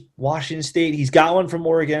from Washington State. He's got one from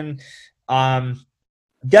Oregon.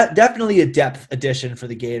 Definitely a depth addition for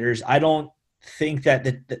the Gators. I don't think that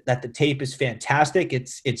the tape is fantastic.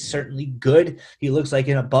 It's certainly good. He looks like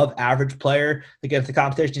an above average player against the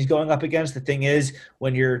competition he's going up against. The thing is,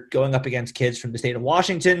 when you're going up against kids from the state of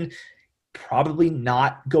Washington, probably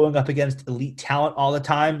not going up against elite talent all the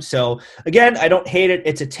time. So again, I don't hate it.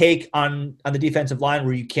 It's a take on the defensive line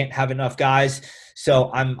where you can't have enough guys. So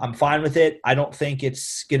I'm fine with it. I don't think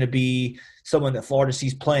it's going to be someone that Florida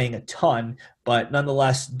sees playing a ton, but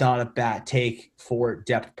nonetheless, not a bad take for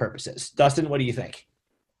depth purposes. Dustin, what do you think?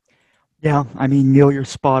 Yeah, I mean, Neil, you're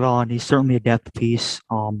spot on. He's certainly a depth piece.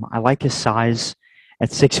 I like his size at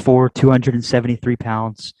 6'4", 273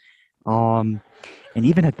 pounds. And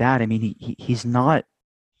even at that, I mean, he's not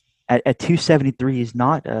at 273. He's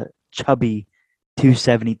not a chubby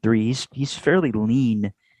 273. He's fairly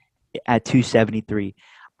lean at 273.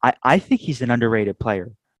 I think he's an underrated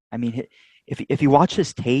player. I mean, if you watch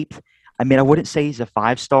his tape, I mean, I wouldn't say he's a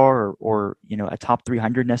 5-star or a top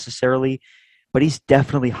 300 necessarily, but he's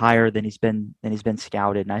definitely higher than he's been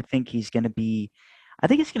scouted. And I think he's going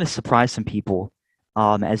to surprise some people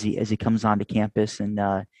as he comes onto campus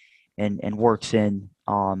and works in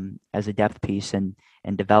as a depth piece and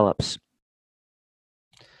develops.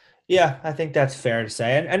 Yeah, I think that's fair to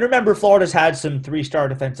say. And remember, Florida's had some 3-star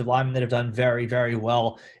defensive linemen that have done very, very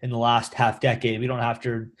well in the last half decade. We don't have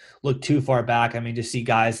to look too far back. I mean, to see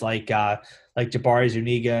guys like Jabari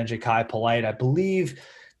Zuniga and Ja'Kai Polite, I believe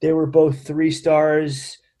they were both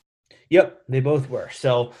 3-stars. Yep, they both were.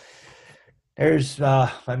 So there's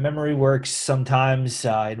my memory works sometimes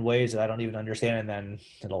in ways that I don't even understand, and then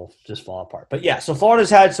it'll just fall apart. But yeah, so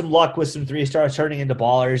Florida's had some luck with some 3-stars turning into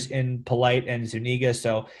ballers in Polite and Zuniga,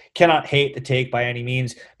 so cannot hate the take by any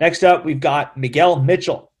means. Next up, we've got Miguel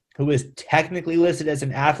Mitchell, who is technically listed as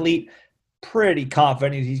an athlete. Pretty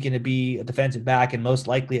confident he's going to be a defensive back and most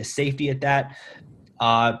likely a safety at that.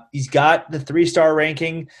 He's got the 3-star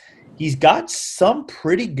ranking. He's got some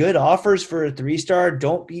pretty good offers for a 3-star.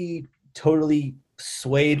 Don't be totally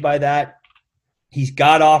swayed by that. He's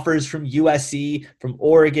got offers from USC, from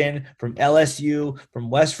Oregon, from LSU, from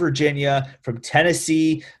West Virginia, from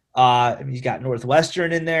Tennessee. He's got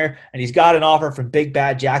Northwestern in there, and he's got an offer from Big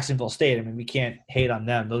Bad Jacksonville State. I mean, we can't hate on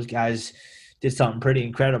them. Those guys did something pretty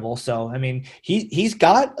incredible. So, I mean, he's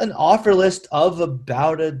got an offer list of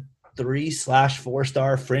about a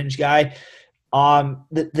 3/4-star fringe guy.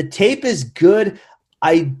 The tape is good.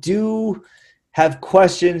 I do have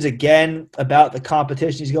questions again about the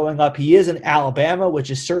competition he's going up. He is in Alabama, which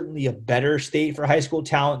is certainly a better state for high school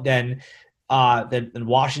talent than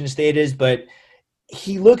Washington State is, but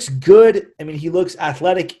he looks good. I mean, he looks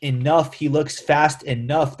athletic enough. He looks fast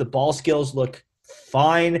enough. The ball skills look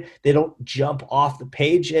fine. They don't jump off the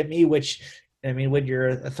page at me, which, I mean, when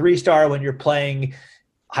you're a 3-star, when you're playing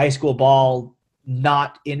high school ball,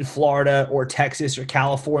 not in Florida or Texas or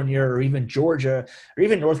California or even Georgia or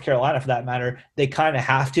even North Carolina for that matter, they kind of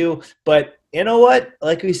have to. But you know what?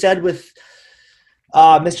 Like we said with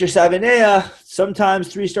Mr. Savanea,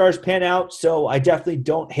 sometimes 3-stars pan out, so I definitely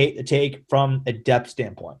don't hate the take from a depth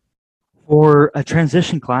standpoint. For a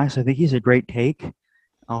transition class, I think he's a great take.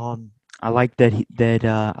 I like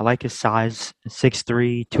I like his size,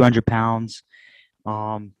 6'3", 200 pounds.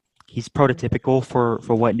 He's prototypical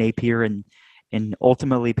for what Napier and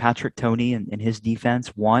ultimately Patrick Toney and his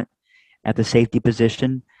defense want at the safety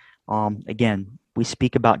position. Again, we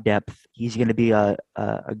speak about depth. He's going to be a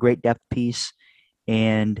great depth piece,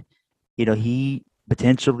 and he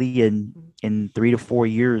potentially in 3 to 4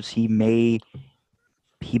 years he may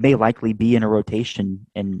likely be in a rotation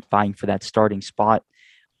and vying for that starting spot.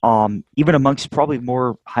 Even amongst probably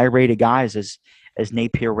more high-rated guys as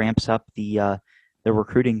Napier ramps up the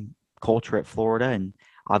recruiting culture at Florida. And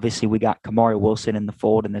obviously we got Kamari Wilson in the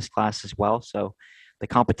fold in this class as well. So the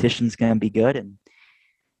competition's going to be good. And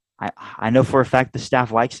I know for a fact the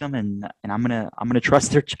staff likes him, and I'm gonna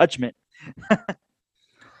trust their judgment.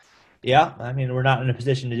 Yeah, I mean, we're not in a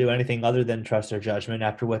position to do anything other than trust their judgment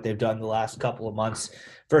after what they've done the last couple of months,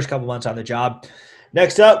 first couple of months on the job.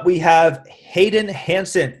 Next up, we have Hayden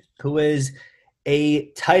Hansen, who is a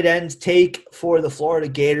tight end take for the Florida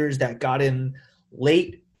Gators that got in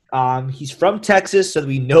late. He's from Texas, so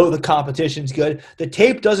we know the competition's good. The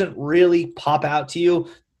tape doesn't really pop out to you.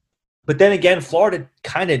 But then again, Florida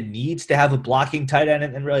kind of needs to have a blocking tight end,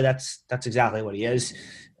 and really that's exactly what he is.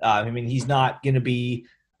 I mean, he's not going to be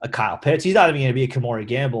a Kyle Pitts. He's not even going to be a Kamari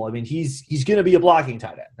Gamble. I mean, he's going to be a blocking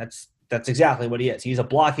tight end. That's exactly what he is. He's a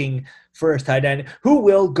blocking first tight end who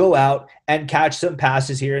will go out and catch some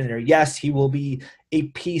passes here and there. Yes, he will be a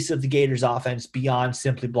piece of the Gators offense beyond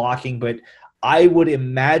simply blocking, but I would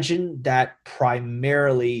imagine that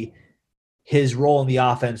primarily his role in the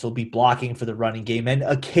offense will be blocking for the running game and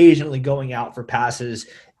occasionally going out for passes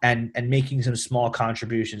and making some small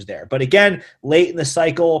contributions there. But again, late in the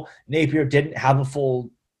cycle, Napier didn't have a full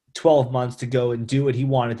 12 months to go and do what he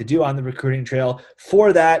wanted to do on the recruiting trail.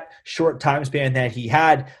 For that short time span that he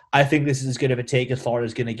had, I think this is as good of a take as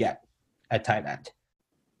Florida's going to get at tight end.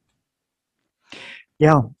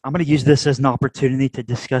 Yeah, I'm going to use this as an opportunity to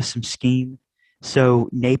discuss some scheme. So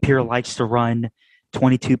Napier likes to run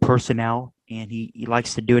 22 personnel, and he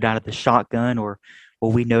likes to do it out of the shotgun, or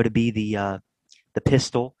what we know to be the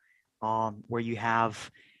pistol, where you have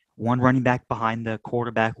one running back behind the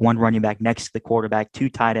quarterback, one running back next to the quarterback, two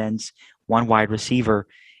tight ends, one wide receiver,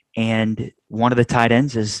 and one of the tight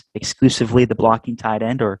ends is exclusively the blocking tight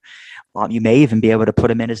end, or you may even be able to put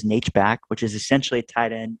him in as an H-back, which is essentially a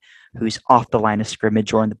tight end who's off the line of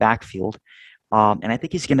scrimmage or in the backfield. And I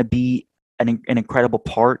think he's going to be an incredible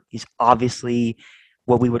part. He's obviously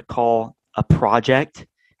what we would call a project,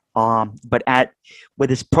 but with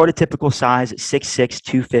his prototypical size at 6'6",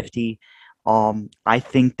 250, I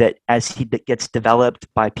think that as he gets developed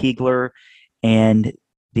by Peagler and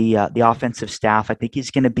the offensive staff, I think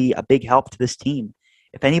he's going to be a big help to this team.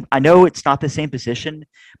 I know it's not the same position,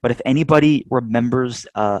 but if anybody remembers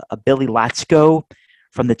a Billy Latsko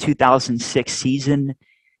from the 2006 season,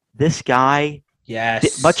 this guy,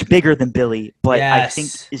 yes, much bigger than Billy, but yes. I think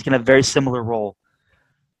he's going to have a very similar role.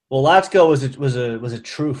 Well, Latsko was a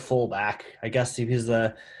true fullback. I guess he was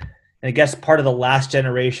part of the last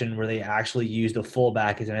generation where they actually used a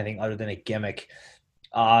fullback as anything other than a gimmick.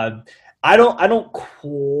 I don't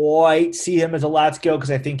quite see him as a Latsko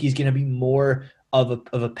because I think he's going to be more of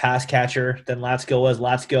a pass catcher than Latsko was.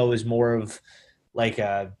 Latsko is more of like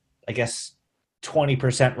a, I guess,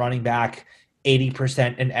 20% running back,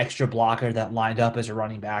 80% an extra blocker that lined up as a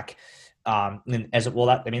running back. And that's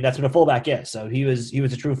what a fullback is. So he was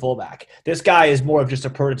a true fullback. This guy is more of just a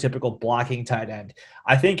prototypical blocking tight end.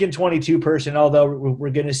 I think in 22 personnel, though, we're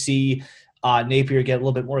going to see Napier get a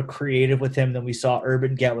little bit more creative with him than we saw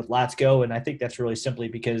Urban get with Latsko. And I think that's really simply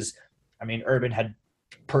because, Urban had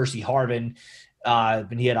Percy Harvin,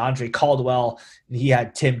 and he had Andre Caldwell, and he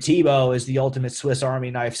had Tim Tebow as the ultimate Swiss Army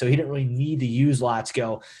knife, so he didn't really need to use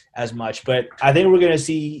Latsko as much. But I think we're going to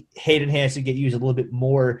see Hayden Hansen get used a little bit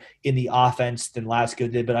more in the offense than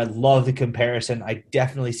Latsko did, but I love the comparison. I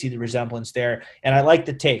definitely see the resemblance there, and I like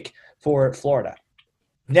the take for Florida.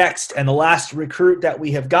 Next, and the last recruit that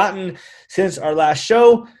we have gotten since our last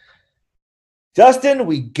show, Dustin,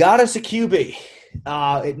 we got us a QB.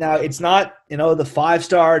 Now, it's not, the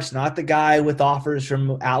 5-star. It's not the guy with offers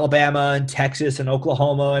from Alabama and Texas and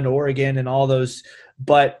Oklahoma and Oregon and all those.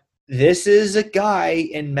 But this is a guy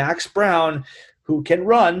in Max Brown who can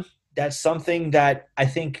run. That's something that I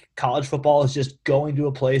think college football is just going to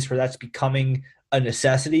a place where that's becoming a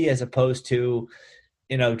necessity as opposed to,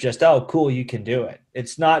 just, oh, cool, you can do it.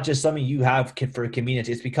 It's not just something you have for convenience.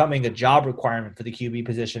 It's becoming a job requirement for the QB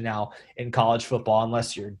position now in college football,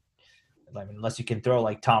 unless you can throw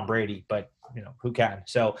like Tom Brady, but who can?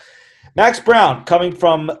 So Max Brown coming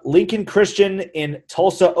from Lincoln Christian in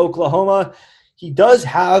Tulsa, Oklahoma. He does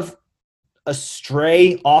have a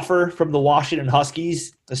stray offer from the Washington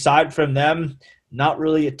Huskies. Aside from them, not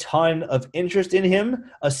really a ton of interest in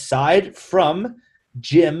him aside from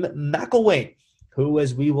Jim McElwain, who,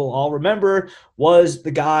 as we will all remember, was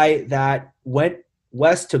the guy that went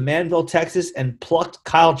west to Manville, Texas and plucked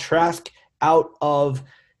Kyle Trask out of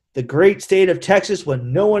the great state of Texas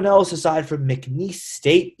when no one else aside from McNeese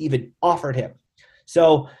State even offered him.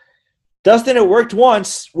 So, Dustin, it worked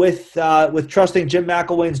once with trusting Jim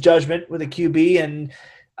McElwain's judgment with a QB. And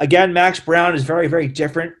again, Max Brown is very, very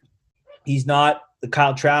different. He's not the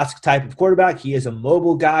Kyle Trask type of quarterback. He is a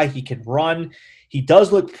mobile guy. He can run. He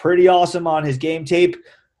does look pretty awesome on his game tape.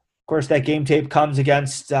 Of course, that game tape comes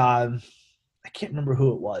against I can't remember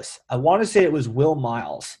who it was. I want to say it was Will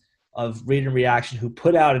Miles of Read and Reaction, who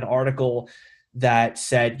put out an article that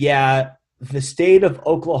said, yeah, the state of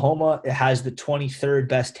Oklahoma has the 23rd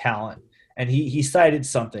best talent. And he cited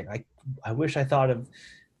something. I wish I thought of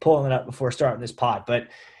pulling it up before starting this pod. But,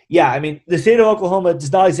 yeah, the state of Oklahoma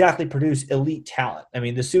does not exactly produce elite talent.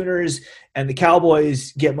 The Sooners and the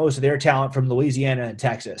Cowboys get most of their talent from Louisiana and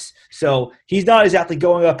Texas. So he's not exactly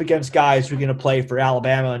going up against guys who are going to play for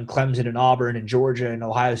Alabama and Clemson and Auburn and Georgia and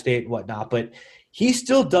Ohio State and whatnot. But he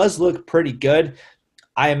still does look pretty good.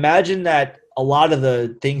 I imagine that a lot of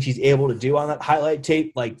the things he's able to do on that highlight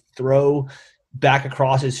tape, like throw back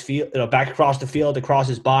across his field, back across the field, across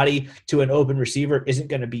his body to an open receiver, isn't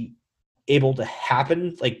going to be able to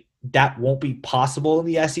happen. Like, that won't be possible in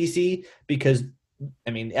the SEC because,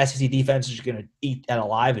 SEC defense is going to eat that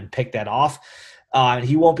alive and pick that off. And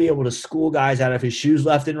he won't be able to school guys out of his shoes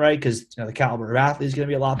left and right because the caliber of athlete is going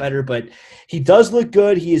to be a lot better. But he does look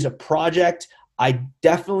good. He is a project. I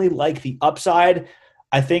definitely like the upside.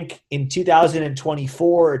 I think in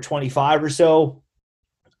 2024 or 25 or so,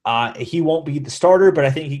 he won't be the starter, but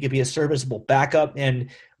I think he could be a serviceable backup. And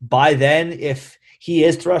by then, if he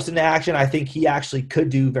is thrust into action, I think he actually could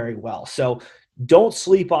do very well. So don't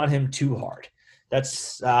sleep on him too hard.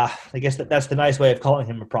 That's I guess that's the nice way of calling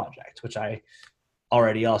him a project, which I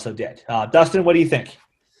already also did. Dustin, what do you think?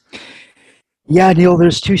 Yeah, Neil,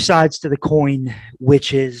 there's two sides to the coin,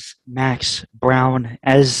 which is Max Brown.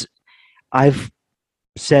 As I've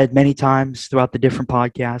said many times throughout the different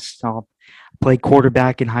podcasts, I played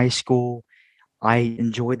quarterback in high school. I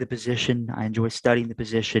enjoy the position. I enjoy studying the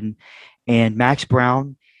position. And Max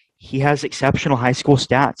Brown, he has exceptional high school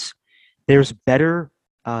stats. There's better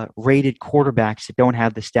rated quarterbacks that don't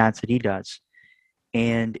have the stats that he does.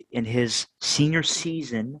 And in his senior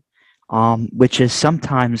season, which is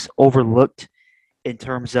sometimes overlooked in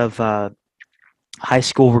terms of high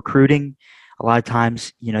school recruiting, a lot of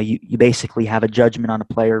times, you basically have a judgment on a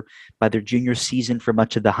player by their junior season for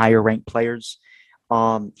much of the higher ranked players.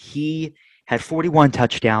 He had 41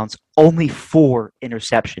 touchdowns, only 4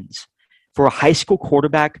 interceptions. For a high school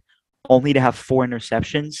quarterback, only to have 4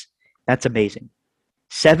 interceptions, that's amazing.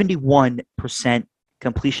 71%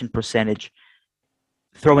 completion percentage,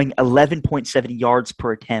 throwing 11.7 yards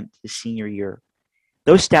per attempt his senior year.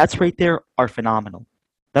 Those stats right there are phenomenal.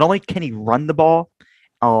 Not only can he run the ball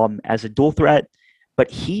as a dual threat,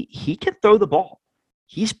 but he can throw the ball.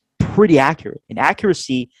 He's pretty accurate, and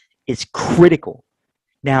accuracy is critical.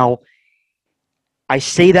 Now, I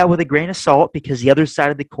say that with a grain of salt because the other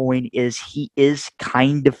side of the coin is he is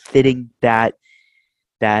kind of fitting that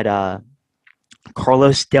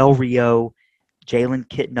Carlos Del Rio, Jalen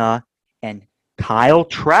Kitna, and Kyle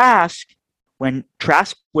Trask, when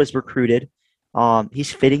Trask was recruited,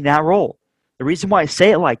 he's fitting that role. The reason why I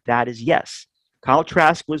say it like that is, yes, Kyle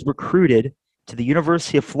Trask was recruited to the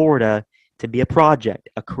University of Florida to be a project,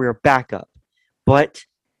 a career backup. But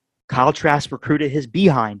Kyle Trask recruited his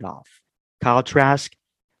behind off. Kyle Trask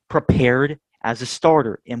prepared as a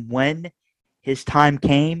starter. And when his time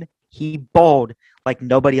came, he balled like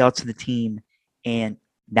nobody else in the team. And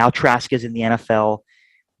now Trask is in the NFL.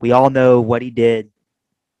 We all know what he did.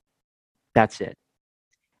 That's it.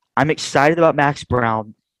 I'm excited about Max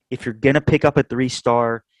Brown. If you're going to pick up a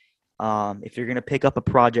 3-star, if you're going to pick up a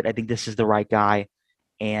project, I think this is the right guy.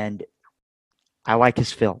 And I like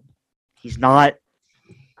his film. He's not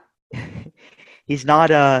like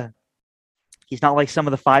some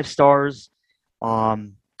of the 5-stars,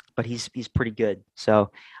 but he's pretty good. So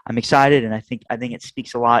I'm excited, and I think it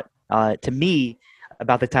speaks a lot to me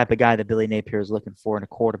about the type of guy that Billy Napier is looking for in a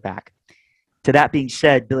quarterback. To that being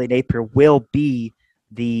said, Billy Napier will be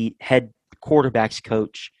the head quarterbacks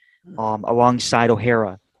coach alongside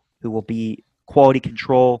O'Hara, who will be quality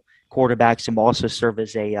control quarterbacks and will also serve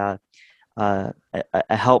as a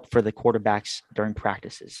help for the quarterbacks during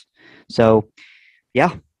practices. So,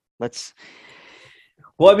 yeah, let's.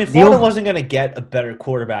 Well, I mean, Florida wasn't going to get a better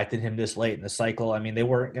quarterback than him this late in the cycle. I mean, they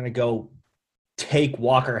weren't going to go take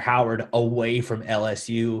Walker Howard away from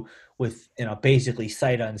LSU with basically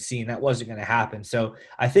sight unseen. That wasn't going to happen. So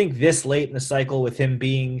I think this late in the cycle, with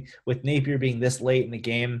Napier being this late in the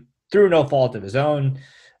game through no fault of his own,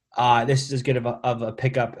 this is as good of a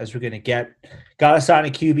pickup as we're going to get. Got to sign a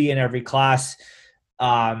QB in every class.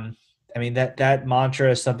 I mean, that mantra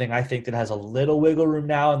is something I think that has a little wiggle room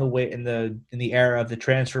now in the era of the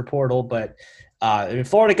transfer portal, but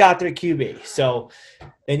Florida got their QB, so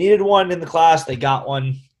they needed one in the class. They got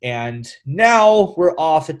one, and now we're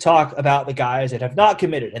off to talk about the guys that have not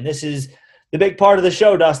committed. And this is the big part of the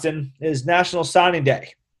show, Dustin, is National Signing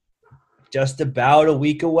Day. Just about a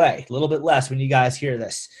week away, a little bit less when you guys hear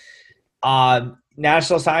this.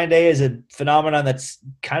 National Signing Day is a phenomenon that's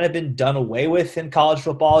kind of been done away with in college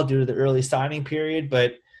football due to the early signing period,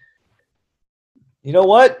 but you know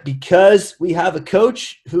what? Because we have a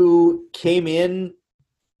coach who came in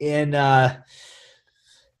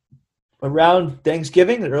around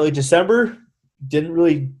Thanksgiving, early December, didn't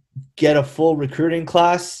really get a full recruiting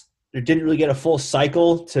class, or didn't really get a full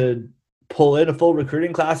cycle to pull in a full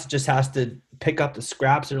recruiting class. It just has to pick up the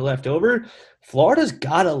scraps that are left over. Florida's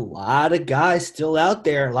got a lot of guys still out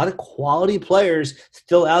there, a lot of quality players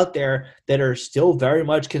still out there that are still very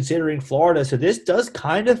much considering Florida. So this does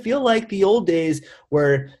kind of feel like the old days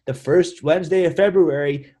where the first Wednesday of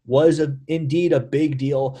February was indeed a big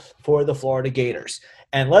deal for the Florida Gators.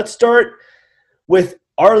 And let's start with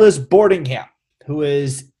Arlis Boardingham, who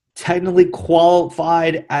is technically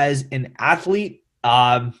qualified as an athlete.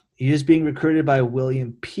 He is being recruited by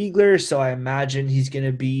William Peagler, so I imagine he's going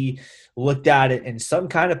to be looked at it in some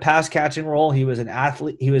kind of pass catching role. He was an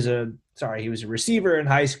athlete. He was a receiver in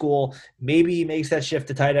high school. Maybe he makes that shift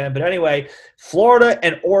to tight end. But anyway, Florida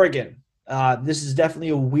and Oregon. This is definitely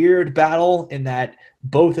a weird battle in that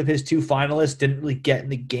both of his two finalists didn't really get in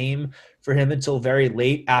the game for him until very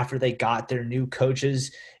late after they got their new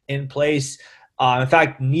coaches in place. In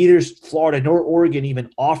fact, neither Florida nor Oregon even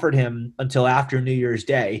offered him until after New Year's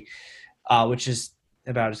Day, which is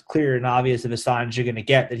about as clear and obvious of a sign as you're going to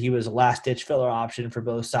get that he was a last-ditch filler option for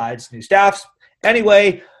both sides' new staffs.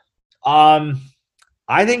 Anyway, I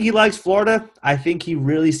think he likes Florida. I think he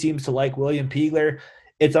really seems to like William Peagler.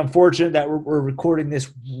 It's unfortunate that we're recording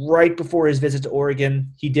this right before his visit to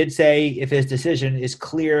Oregon. He did say if his decision is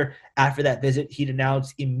clear after that visit, he'd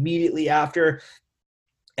announce immediately after.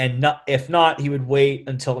 And if not, he would wait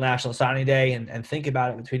until National Signing Day and think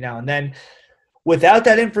about it between now and then. Without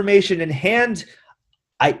that information in hand,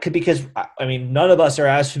 because none of us are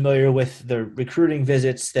as familiar with the recruiting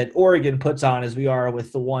visits that Oregon puts on as we are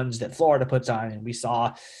with the ones that Florida puts on. And we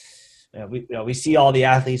saw, we see all the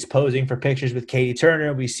athletes posing for pictures with Katie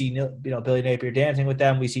Turner. We see, Billy Napier dancing with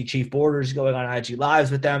them. We see Chief Borders going on IG Lives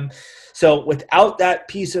with them. So without that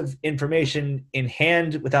piece of information in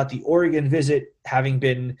hand, without the Oregon visit having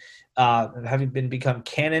become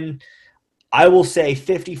canon, I will say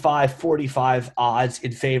 55-45 odds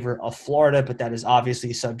in favor of Florida, but that is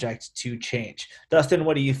obviously subject to change. Dustin,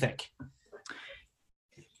 what do you think?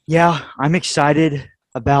 Yeah, I'm excited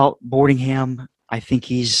about Boardingham. I think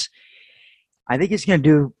he's going to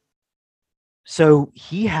do – so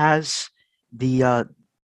he has the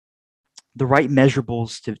right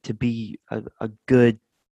measurables to be a good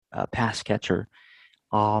pass catcher.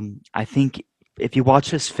 I think if you watch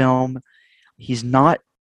his film, he's not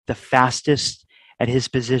the fastest at his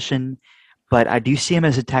position, but I do see him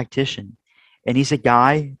as a tactician. And he's a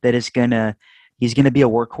guy that he's going to be a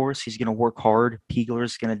workhorse. He's going to work hard.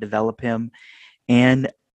 Peagler's going to develop him.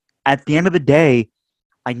 And at the end of the day,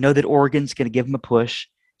 I know that Oregon's going to give him a push.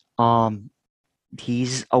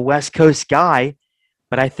 He's a West Coast guy,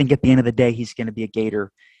 but I think at the end of the day, he's going to be a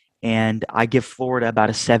Gator. And I give Florida about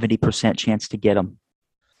a 70% chance to get him.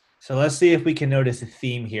 So let's see if we can notice a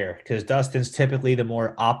theme here, because Dustin's typically the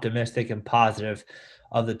more optimistic and positive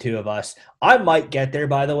of the two of us. I might get there,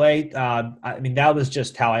 by the way. That was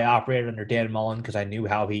just how I operated under Dan Mullen, because I knew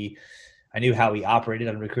how he operated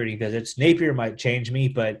on recruiting visits. Napier might change me,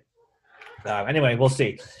 but anyway, we'll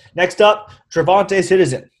see. Next up, Trevante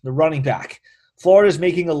Citizen, the running back. Florida's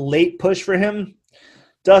making a late push for him.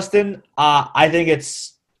 Dustin, I think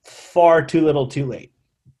it's far too little too late.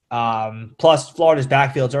 Plus, Florida's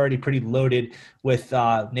backfield's already pretty loaded with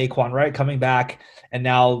Naquan Wright coming back, and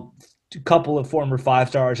now a couple of former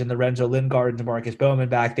five-stars in Lorenzo Lingard and Marcus Bowman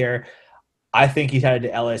back there. I think he's headed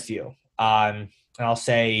to LSU. And I'll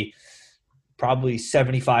say probably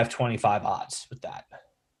 75-25 odds with that.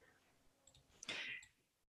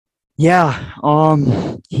 Yeah,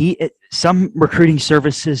 some recruiting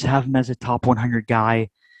services have him as a top 100 guy.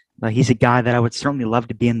 He's a guy that I would certainly love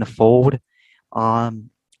to be in the fold.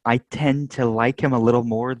 I tend to like him a little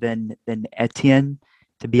more than Etienne,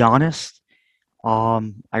 to be honest. I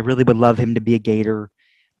really would love him to be a Gator.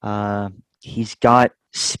 He's got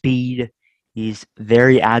speed. He's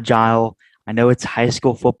very agile. I know it's high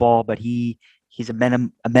school football, but he's a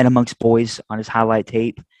man amongst boys on his highlight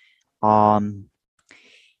tape.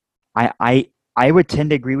 I would tend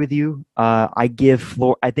to agree with you. I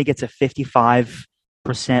think it's a 55%,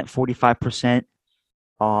 45%.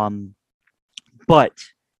 But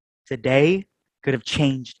today could have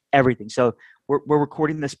changed everything. So we're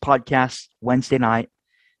recording this podcast Wednesday night.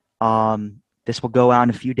 This will go out in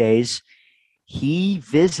a few days. He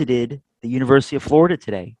visited the University of Florida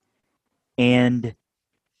today. And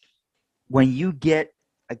when you get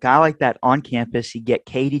a guy like that on campus, you get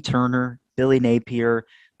Katie Turner, Billy Napier,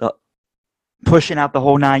 pushing out the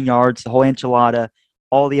whole 9 yards, the whole enchilada,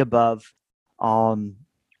 all the above.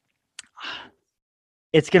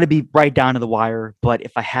 It's going to be right down to the wire. But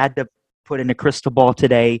if I had to put in a crystal ball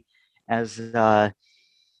today, as the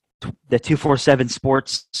 247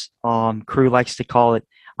 Sports crew likes to call it,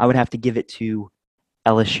 I would have to give it to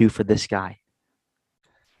LSU for this guy.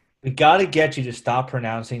 We got to get you to stop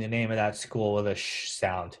pronouncing the name of that school with a sh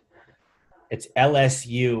sound. It's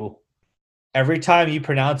LSU. Every time you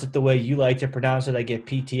pronounce it the way you like to pronounce it, I get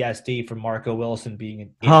PTSD from Marco Wilson being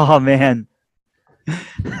an idiot. Oh, man.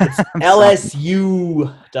 It's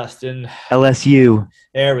LSU, Dustin. LSU.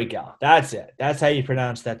 There we go. That's it. That's how you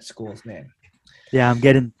pronounce that school's name. Yeah, I'm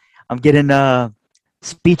getting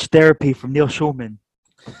speech therapy from Neil Schulman.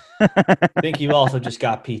 I think you also just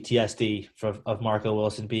got PTSD of Marco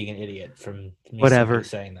Wilson being an idiot from me simply Whatever.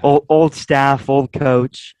 saying that. Old staff, old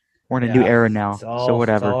coach. We're in a new Yeah, era it's now, so all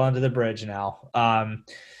whatever. under the bridge now.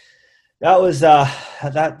 That was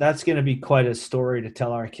that's going to be quite a story to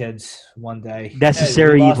tell our kids one day. Hey, we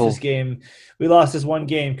Necessary lost this evil. game. We lost this one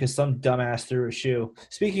game because some dumbass threw a shoe.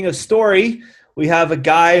 Speaking of story, we have a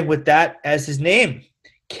guy with that as his name,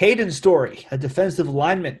 Caden Story, a defensive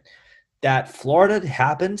lineman that Florida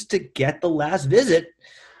happened to get the last visit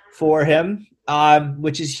for him,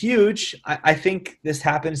 which is huge. I think this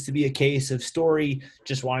happens to be a case of Story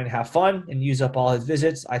just wanting to have fun and use up all his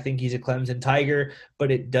visits. I think he's a Clemson Tiger,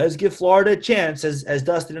 but it does give Florida a chance. As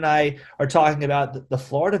Dustin and I are talking about, the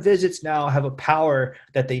Florida visits now have a power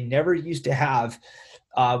that they never used to have.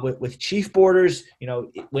 With Chief Borders,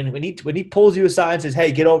 when he pulls you aside and says,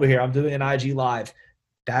 "Hey, get over here, I'm doing an IG live,"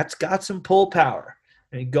 that's got some pull power.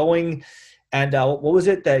 And going and what was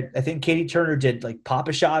it that I think Katie Turner did, like pop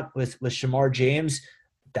a shot with Shamar James?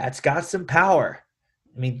 That's got some power.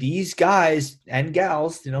 I mean, these guys and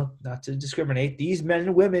gals, not to discriminate, these men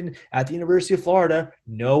and women at the University of Florida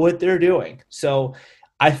know what they're doing. So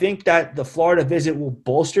I think that the Florida visit will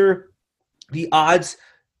bolster the odds.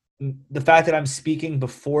 The fact that I'm speaking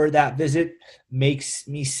before that visit makes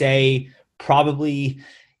me say probably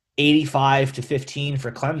 85-15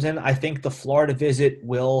 for Clemson. I think the Florida visit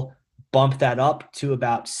will bump that up to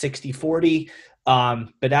about 60-40.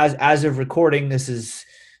 But as of recording, this is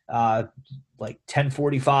like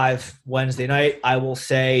 10:45 Wednesday night. I will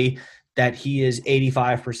say that he is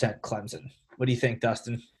 85% Clemson. What do you think,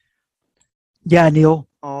 Dustin? Yeah, Neil.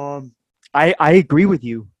 I agree with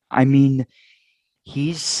you. I mean,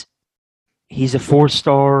 he's a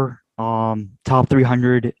 4-star, top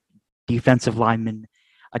 300 defensive lineman.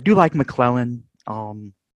 I do like McClellan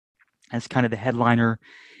as kind of the headliner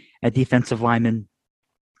at defensive lineman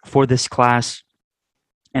for this class,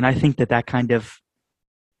 and I think that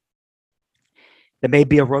may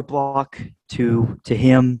be a roadblock to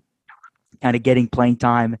him kind of getting playing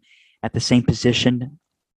time at the same position.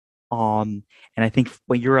 And I think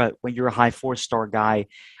when you're a high 4-star guy,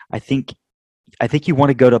 I think you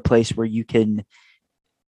want to go to a place where you can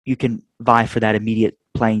vie for that immediate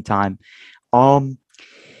playing time.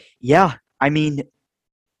 Yeah, I mean,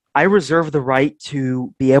 I reserve the right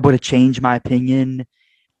to be able to change my opinion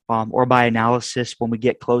or my analysis when we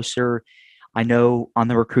get closer. I know on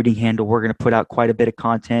the recruiting handle we're going to put out quite a bit of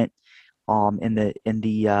content in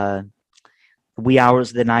the wee hours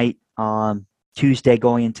of the night, Tuesday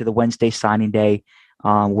going into the Wednesday signing day.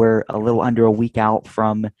 We're a little under a week out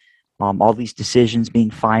from all these decisions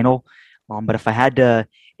being final. But if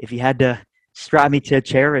you had to strap me to a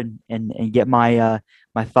chair and get my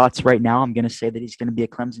thoughts right now, I'm going to say that he's going to be a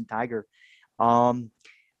Clemson Tiger.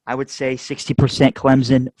 I would say 60%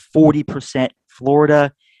 Clemson, 40%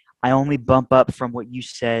 Florida. I only bump up from what you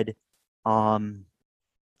said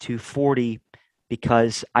to 40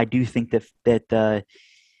 because I do think that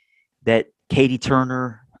Katie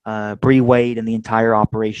Turner, Bree Wade, and the entire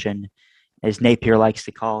operation, as Napier likes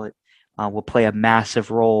to call it, will play a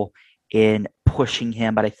massive role in pushing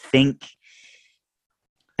him. But I think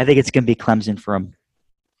it's going to be Clemson for him.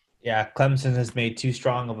 Yeah, Clemson has made too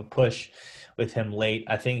strong of a push with him late.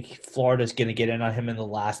 I think Florida's going to get in on him in the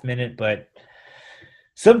last minute, but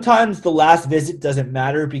sometimes the last visit doesn't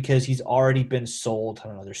matter because he's already been sold to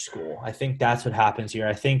another school. I think that's what happens here.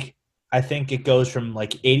 I think it goes from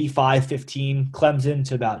like 85-15 Clemson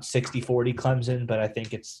to about 60-40 Clemson, but I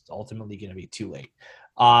think it's ultimately going to be too late.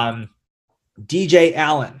 DJ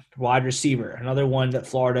Allen, wide receiver, another one that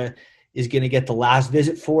Florida is going to get the last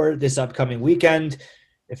visit for this upcoming weekend.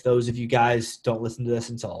 If those of you guys don't listen to this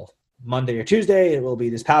until Monday or Tuesday, it will be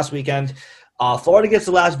this past weekend. Florida gets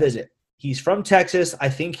the last visit. He's from Texas. I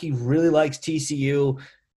think he really likes TCU.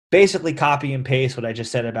 Basically copy and paste what I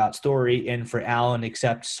just said about Story in for Allen,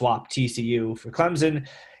 except swap TCU for Clemson.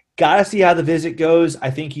 Got to see how the visit goes. I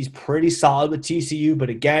think he's pretty solid with TCU, but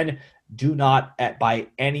again, do not by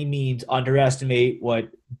any means underestimate what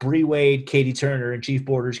Bree Wade, Katie Turner, and Chief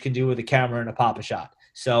Borders can do with a camera and a pop-a-shot.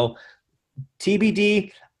 So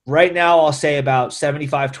TBD, right now I'll say about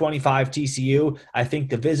 75-25 TCU. I think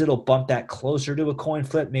the visit will bump that closer to a coin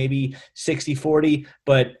flip, maybe 60-40,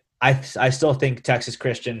 but I still think Texas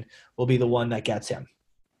Christian will be the one that gets him.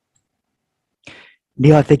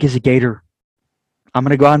 Neil, I think he's a Gator. I'm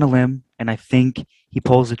going to go on a limb, and I think he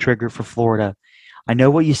pulls the trigger for Florida. I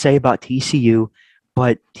know what you say about TCU,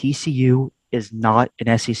 but TCU is not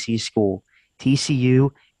an SEC school.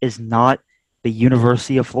 TCU is not the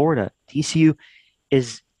University of Florida. TCU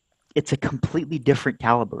it's a completely different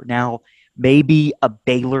caliber. Now, maybe a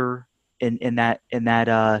Baylor in that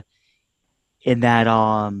in that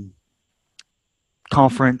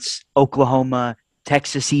conference, Oklahoma,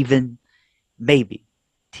 Texas even, maybe.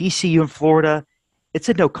 TCU and Florida, it's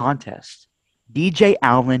a no contest. DJ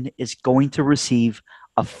Allen is going to receive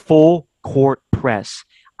a full court press.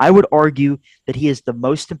 I would argue that he is the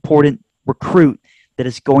most important recruit that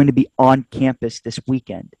is going to be on campus this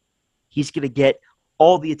weekend. He's going to get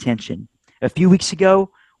all the attention. A few weeks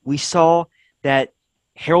ago, we saw that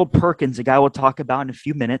Harold Perkins, a guy we'll talk about in a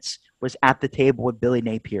few minutes, was at the table with Billy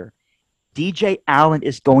Napier. DJ Allen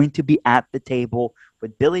is going to be at the table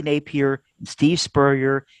with Billy Napier and Steve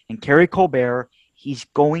Spurrier and Kerry Colbert. He's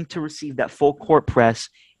going to receive that full court press,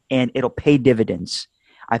 and it'll pay dividends.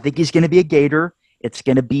 I think he's going to be a Gator. It's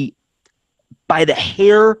going to be by the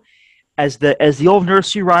hair, as the old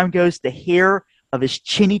nursery rhyme goes, the hair of his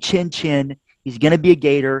chinny chin chin. He's going to be a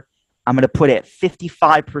Gator. I'm going to put it at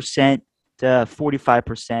 55% to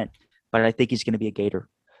 45%, but I think he's going to be a Gator.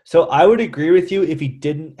 So I would agree with you if he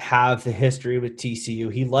didn't have the history with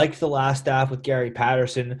TCU. He liked the last staff with Gary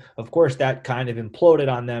Patterson. Of course, that kind of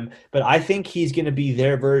imploded on them. But I think he's going to be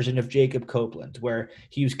their version of Jacob Copeland, where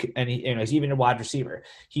he's even a wide receiver.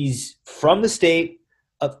 He's from the state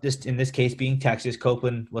of this, in this case being Texas.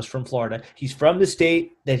 Copeland was from Florida. He's from the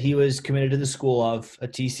state that he was committed to the school of, a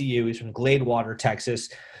TCU. He's from Gladewater, Texas.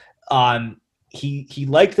 He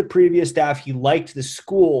liked the previous staff. He liked the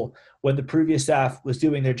school when the previous staff was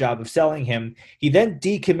doing their job of selling him. He then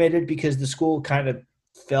decommitted because the school kind of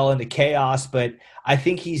fell into chaos, but I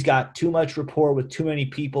think he's got too much rapport with too many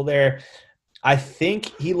people there. I think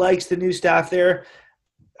he likes the new staff there.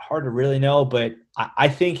 Hard to really know, but I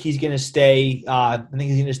think he's going to stay. I think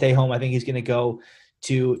he's going to stay home. I think he's going to go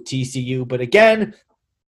to TCU. But again,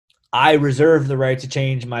 I reserve the right to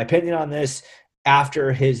change my opinion on this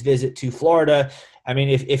after his visit to Florida. I mean,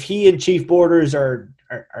 if he and Chief Borders are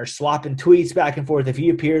swapping tweets back and forth, if he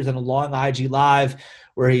appears on a long IG live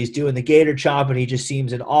where he's doing the Gator chomp and he just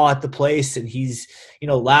seems in awe at the place and he's,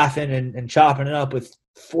 laughing and chopping it up with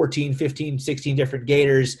 14, 15, 16 different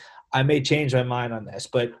Gators, I may change my mind on this.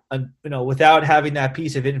 But, without having that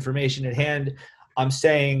piece of information at hand, I'm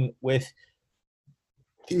saying with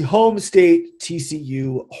the home state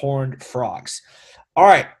TCU Horned Frogs. All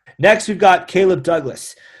right, next we've got Caleb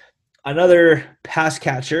Douglas, another pass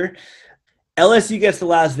catcher. LSU gets the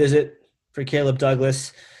last visit for Caleb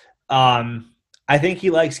Douglas. I think he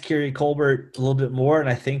likes Kerry Colbert a little bit more, and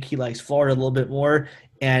I think he likes Florida a little bit more.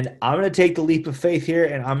 And I'm going to take the leap of faith here,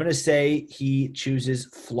 and I'm going to say he chooses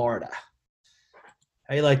Florida.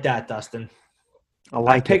 How you like that, Dustin?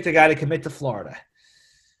 I picked a guy to commit to Florida.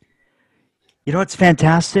 You know what's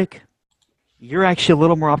fantastic? You're actually a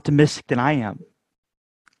little more optimistic than I am.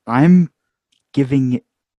 I'm giving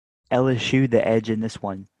LSU the edge in this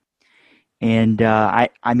one. And I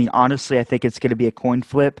mean, honestly, I think it's going to be a coin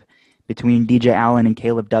flip between DJ Allen and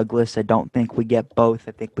Caleb Douglas. I don't think we get both.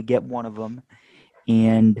 I think we get one of them.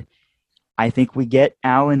 And I think we get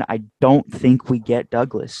Allen. I don't think we get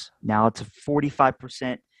Douglas. Now, it's a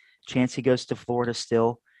 45% chance he goes to Florida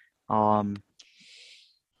still. But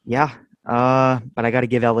I got to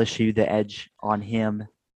give LSU the edge on him.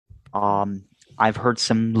 I've heard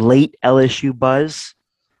some late LSU buzz.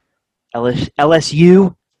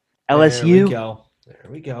 LSU. There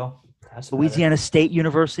we go. That's Louisiana State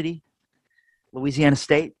University. Louisiana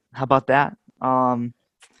State. How about that?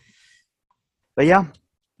 But yeah,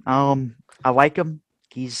 I like him.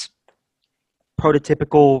 He's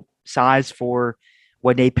prototypical size for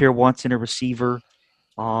what Napier wants in a receiver.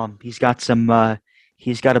 He's got a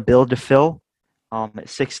build to fill. At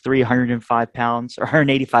 6'3", 105 pounds, or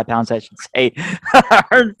 185 pounds, I should say.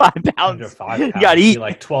 105 pounds. 105 pounds. You got to eat.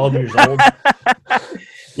 Like 12 years old.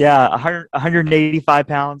 Yeah, 185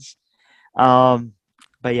 pounds.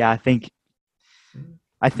 But yeah, I think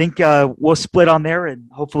we'll split on there, and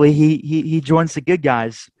hopefully he joins the good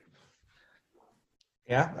guys.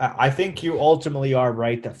 Yeah, I think you ultimately are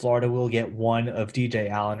right that Florida will get one of DJ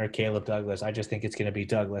Allen or Caleb Douglas. I just think it's going to be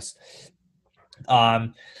Douglas.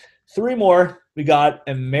 Three more. We got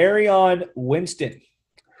Marion Winston,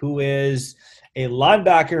 who is a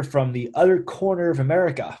linebacker from the other corner of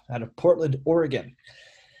America out of Portland, Oregon.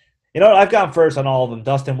 You know what? I've gone first on all of them.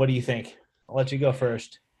 Dustin, what do you think? I'll let you go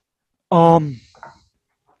first. I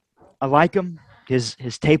like him. His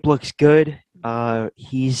tape looks good.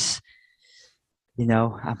 He's,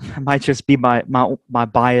 I might just be my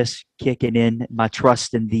bias kicking in, my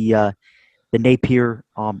trust in the Napier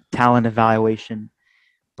talent evaluation.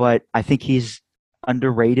 But I think he's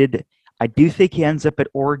underrated. I do think he ends up at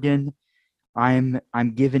Oregon. I'm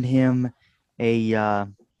giving him a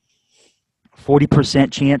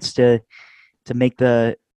 40% chance to make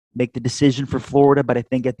the decision for Florida. But I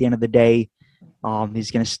think at the end of the day,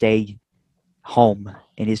 he's going to stay home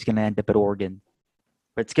and he's going to end up at Oregon.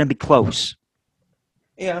 But it's going to be close.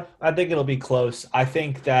 Yeah, I think it'll be close. I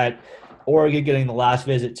think that Oregon getting the last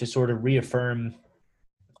visit to sort of reaffirm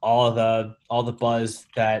all the buzz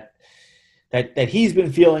that he's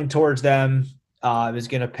been feeling towards them is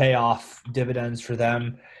going to pay off dividends for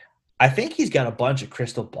them. I think he's got a bunch of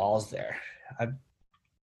crystal balls there.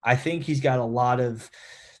 I think he's got a lot of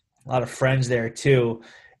friends there too.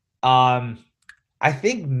 I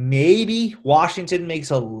think maybe Washington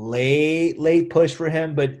makes a late push for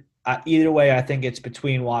him, but either way, I think it's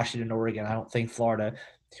between Washington and Oregon. I don't think Florida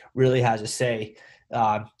really has a say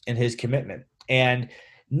in his commitment. And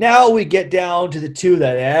now we get down to the two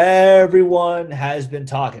that everyone has been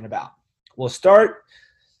talking about. We'll start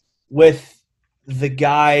with the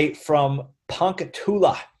guy from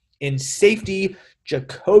Ponchatoula in safety,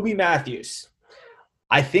 Jacoby Matthews.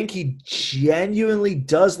 I think he genuinely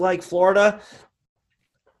does like Florida.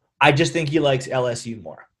 I just think he likes LSU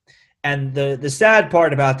more. And the sad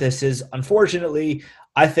part about this is, unfortunately,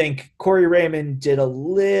 I think Corey Raymond did a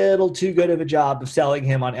little too good of a job of selling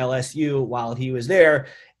him on LSU while he was there.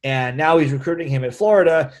 And now he's recruiting him at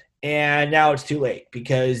Florida. And now it's too late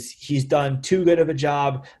because he's done too good of a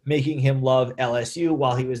job making him love LSU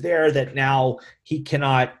while he was there that now he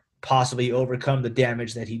cannot possibly overcome the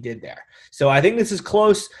damage that he did there. So I think this is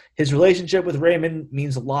close. His relationship with Raymond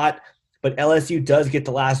means a lot, but LSU does get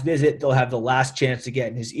the last visit. They'll have the last chance to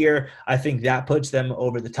get in his ear. I think that puts them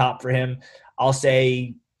over the top for him. I'll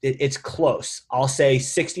say it's close. I'll say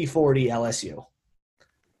 60-40 LSU.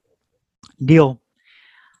 Deal.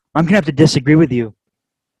 I'm going to have to disagree with you.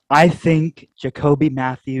 I think Jacoby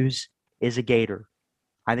Matthews is a Gator.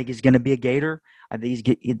 I think he's going to be a Gator. I think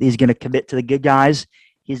he's going to commit to the good guys.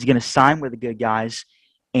 He's going to sign with the good guys.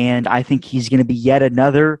 And I think he's going to be yet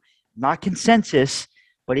another, not consensus,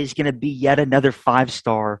 but he's going to be yet another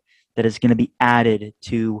 5-star that is going to be added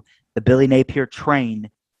to the Billy Napier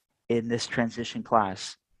train in this transition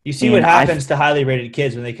class. You see what happens to highly rated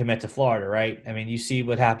kids when they commit to Florida, right? I mean, you see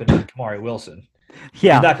what happened to Kamari Wilson.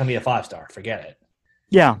 Yeah. He's not going to be a 5-star. Forget it.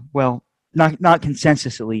 Yeah, well, not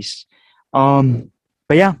consensus at least. But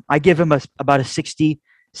yeah, I give him about a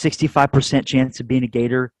 65% chance of being a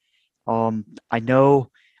Gator. I know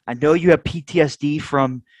you have PTSD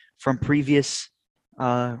from previous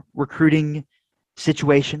recruiting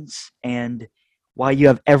situations, and while you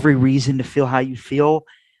have every reason to feel how you feel,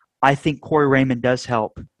 I think Corey Raymond does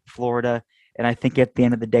help Florida, and I think at the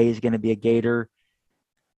end of the day he's going to be a Gator,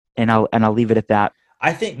 and I'll leave it at that.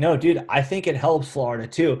 I think it helps Florida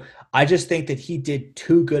too. I just think that he did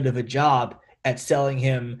too good of a job at selling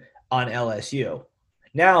him on LSU.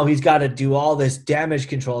 Now he's got to do all this damage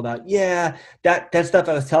control about, that stuff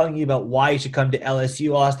I was telling you about why you should come to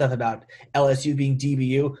LSU, all that stuff about LSU being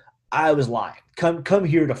DBU. I was lying. Come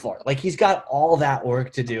here to Florida. Like, he's got all that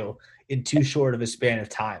work to do in too short of a span of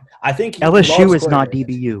time. I think LSU is not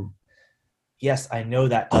DBU. Yes, I know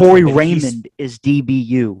that. Corey Raymond is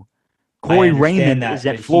DBU. Corey Raymond is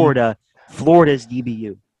at Florida. Florida is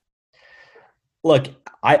DBU. Look,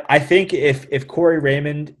 I think if Corey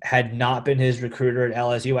Raymond had not been his recruiter at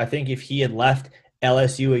LSU, I think if he had left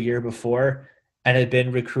LSU a year before and had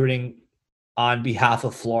been recruiting on behalf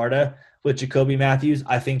of Florida with Jacoby Matthews,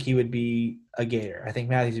 I think he would be a Gator. I think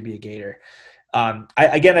Matthews would be a Gator. I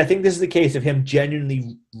think this is the case of him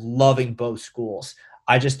genuinely loving both schools.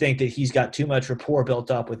 I just think that he's got too much rapport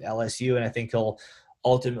built up with LSU, and I think he'll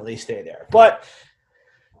ultimately stay there. But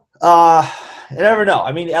you never know.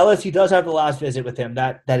 I mean, LSU does have the last visit with him.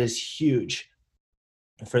 That is huge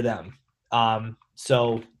for them.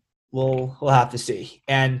 So we'll have to see.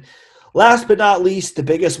 And last but not least, the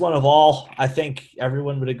biggest one of all, I think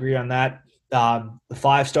everyone would agree on that. The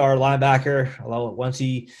 5-star linebacker. Although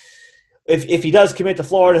if he does commit to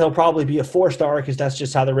Florida, he'll probably be a 4-star because that's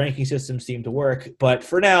just how the ranking systems seem to work. But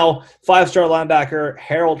for now, 5-star linebacker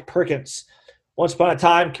Harold Perkins. Once upon a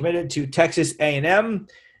time, committed to Texas A&M,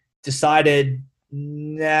 decided,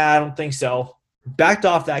 I don't think so, backed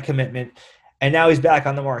off that commitment, and now he's back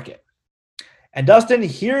on the market. And Dustin,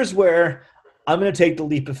 here's where I'm going to take the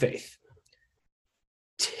leap of faith.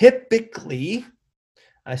 Typically,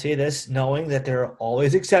 I say this knowing that there are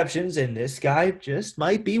always exceptions, and this guy just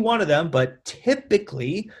might be one of them, but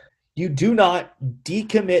typically you do not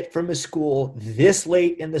decommit from a school this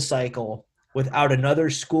late in the cycle without another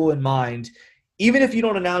school in mind. Even if you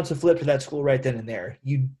don't announce a flip to that school right then and there,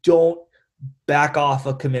 you don't back off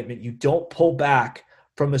a commitment. You don't pull back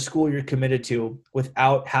from a school you're committed to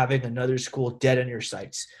without having another school dead in your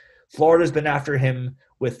sights. Florida's been after him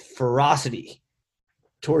with ferocity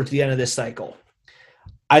towards the end of this cycle.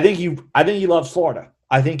 I think he loves Florida.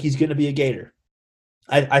 I think he's going to be a Gator.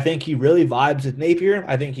 I think he really vibes with Napier.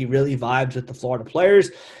 I think he really vibes with the Florida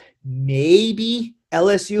players. Maybe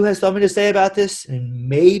LSU has something to say about this, and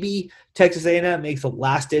maybe Texas A&M makes a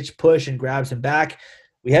last-ditch push and grabs him back.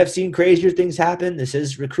 We have seen crazier things happen. This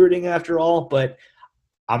is recruiting after all, but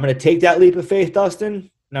I'm going to take that leap of faith,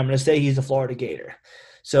 Dustin, and I'm going to say he's a Florida Gator.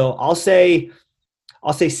 So I'll say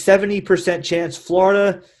 70% chance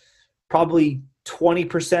Florida, probably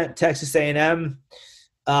 20% Texas A&M,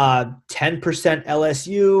 10%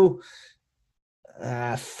 LSU,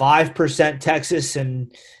 5% Texas,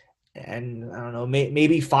 and I don't know,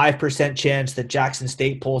 maybe 5% chance that Jackson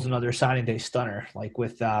State pulls another signing day stunner, like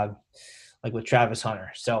with Travis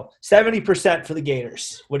Hunter. So 70% for the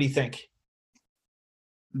Gators. What do you think?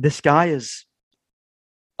 This guy is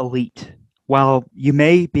elite. While you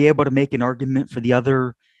may be able to make an argument for the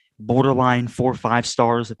other borderline 4 or 5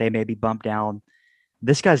 stars that they may be bumped down,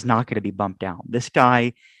 this guy's not going to be bumped down. This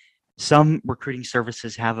guy, some recruiting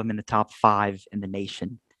services have him in the top 5 in the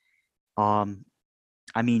nation.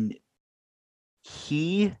 I mean,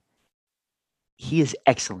 he is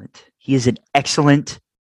excellent. He is an excellent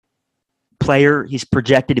player. He's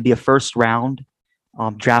projected to be a first round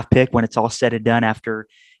draft pick when it's all said and done after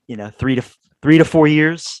 3 to 4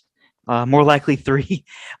 years, more likely 3.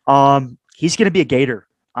 He's going to be a Gator.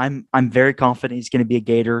 I'm very confident he's going to be a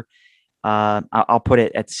Gator. I'll put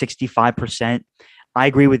it at 65%. I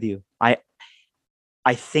agree with you. I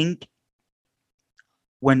think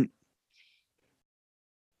when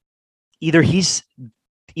either he's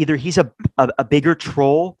a bigger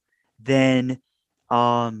troll than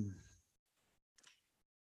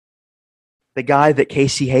the guy that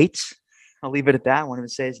Casey hates. I'll leave it at that. I won't even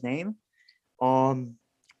say his name.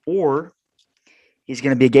 Or he's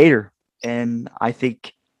going to be a Gator, and I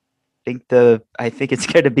think it's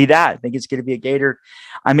going to be that. I think it's going to be a Gator.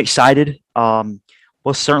 I'm excited.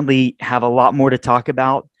 We'll certainly have a lot more to talk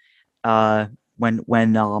about when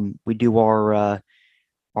we do our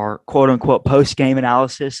quote unquote post game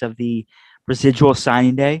analysis of the residual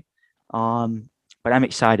signing day. But I'm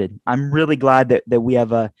excited. I'm really glad that we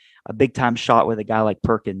have a big time shot with a guy like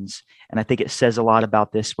Perkins, and I think it says a lot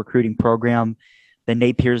about this recruiting program that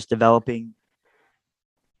Napier's developing.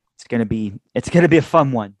 It's gonna be a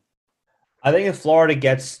fun one. I think if Florida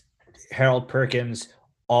gets Harold Perkins,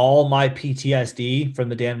 all my PTSD from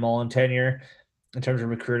the Dan Mullen tenure in terms of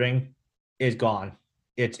recruiting is gone.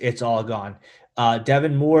 It's all gone.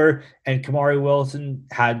 Devin Moore and Kamari Wilson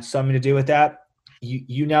had something to do with that.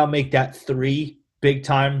 You now make that 3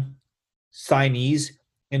 big-time signees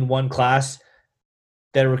in one class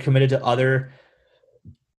that were committed to other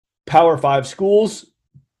Power 5 schools.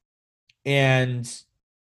 And,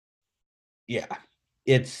 yeah,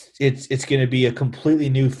 it's going to be a completely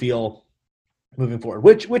new feel moving forward,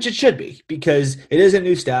 which it should be, because it is a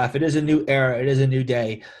new staff, it is a new era, it is a new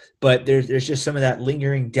day. But there's just some of that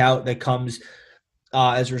lingering doubt that comes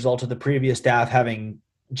as a result of the previous staff having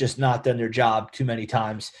just not done their job too many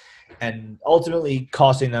times and ultimately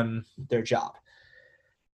costing them their job.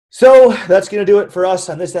 So that's going to do it for us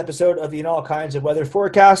on this episode of the In All Kinds of Weather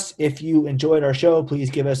Forecast. If you enjoyed our show, please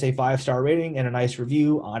give us a 5-star rating and a nice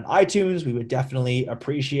review on iTunes. We would definitely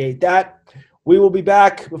appreciate that. We will be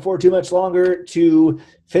back before too much longer to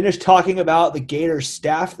finish talking about the Gators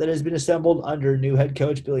staff that has been assembled under new head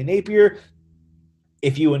coach Billy Napier.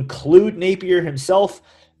 If you include Napier himself,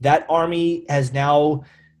 that army has now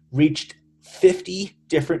reached 50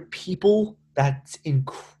 different people. That's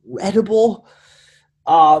incredible.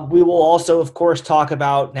 We will also, of course, talk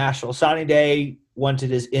about National Signing Day once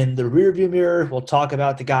it is in the rearview mirror. We'll talk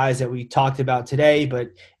about the guys that we talked about today,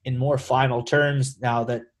 but in more final terms now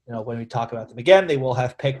that, when we talk about them again, they will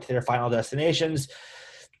have picked their final destinations.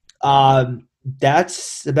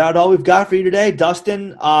 That's about all we've got for you today,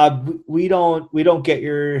 Dustin. We don't get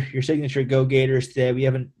your signature Go Gators today. We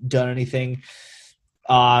haven't done anything.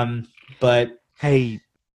 But hey,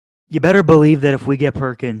 you better believe that if we get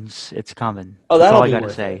Perkins, it's coming. Oh, that'll be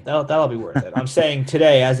worth it. That'll be worth it. I'm saying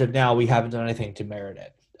today, as of now, we haven't done anything to merit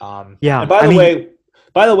it. Yeah. And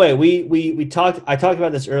by the way, we talked. I talked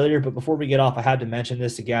about this earlier, but before we get off, I had to mention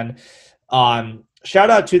this again. Shout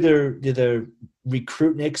out to the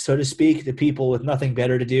recruitniks, so to speak, the people with nothing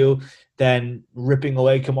better to do than ripping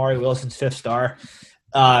away Kamari Wilson's 5th star.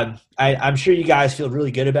 I'm sure you guys feel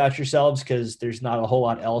really good about yourselves because there's not a whole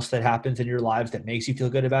lot else that happens in your lives that makes you feel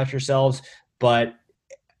good about yourselves. But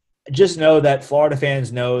just know that Florida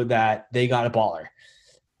fans know that they got a baller.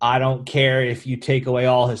 I don't care if you take away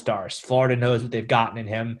all his stars. Florida knows what they've gotten in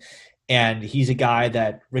him. And he's a guy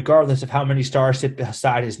that, regardless of how many stars sit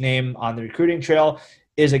beside his name on the recruiting trail,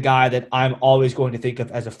 is a guy that I'm always going to think of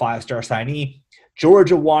as a 5-star signee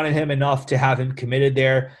Georgia wanted him enough to have him committed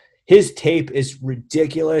there. His tape is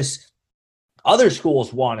ridiculous. Other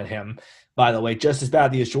schools wanted him, by the way, just as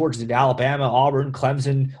badly as Georgia did. Alabama, Auburn,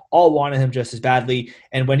 Clemson, all wanted him just as badly.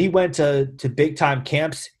 And when he went to big-time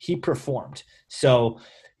camps, he performed. So,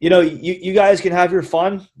 you guys can have your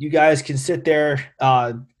fun. You guys can sit there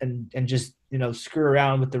and just, screw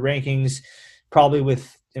around with the rankings, probably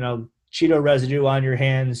with, Cheeto residue on your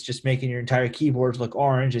hands, just making your entire keyboards look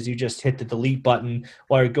orange as you just hit the delete button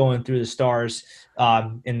while you're going through the stars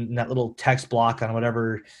in that little text block on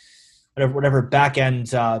whatever back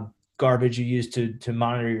end garbage you use to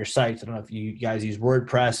monitor your sites. I don't know if you guys use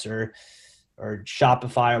WordPress or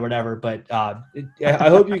Shopify or whatever, but I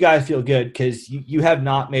hope you guys feel good, because you have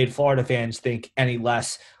not made Florida fans think any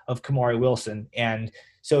less of Kamari Wilson. And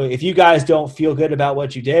so if you guys don't feel good about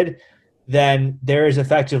what you did, then there is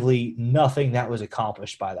effectively nothing that was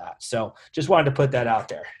accomplished by that. So just wanted to put that out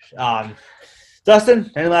there.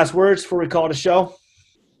 Dustin, any last words before we call it a show?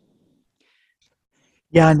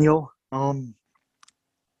 Yeah, Neil. I'm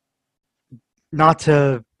not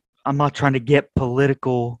trying to get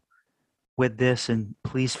political with this, and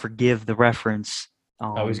please forgive the reference.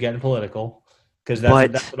 Always getting political, because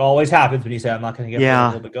that's what always happens when you say I'm not going to get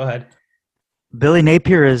political, but go ahead. Billy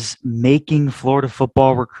Napier is making Florida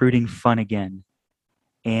football recruiting fun again.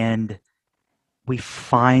 And we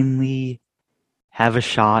finally have a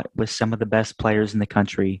shot with some of the best players in the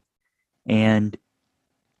country. And,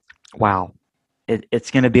 wow, it's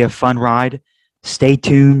going to be a fun ride. Stay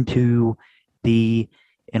tuned to the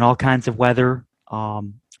In All Kinds of Weather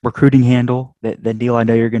recruiting handle that Neil, I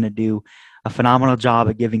know you're going to do a phenomenal job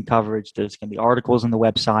at giving coverage. There's going to be articles on the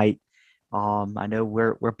website. I know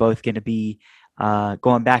we're both going to be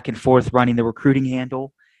going back and forth running the recruiting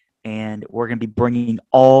handle, and we're going to be bringing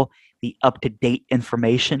all the up-to-date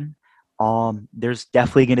information. There's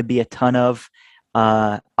definitely going to be a ton of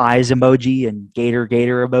eyes emoji and gator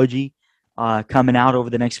emoji coming out over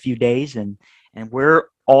the next few days, and we're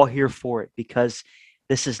all here for it, because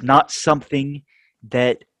this is not something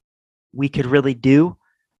that we could really do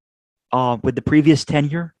with the previous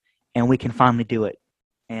tenure, and we can finally do it.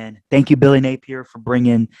 And thank you, Billy Napier, for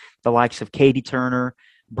bringing the likes of Katie Turner,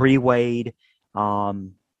 Bree Wade,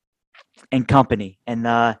 and company. And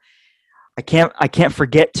I can't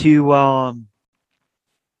forget to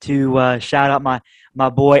shout out my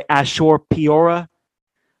boy Ashore Piora.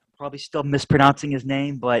 Probably still mispronouncing his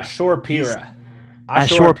name, but Ashore Pira.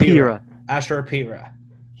 Ashore Pira. Ashore Pira.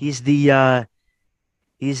 He's the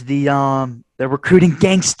recruiting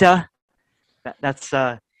gangsta. That's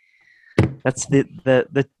the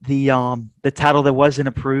title that wasn't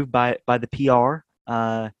approved by the PR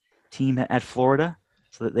team at Florida,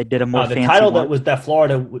 so that they did a more fancy title one. that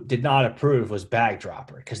Florida did not approve was bag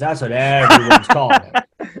dropper, because that's what everyone's calling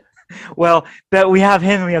it. Well, but we have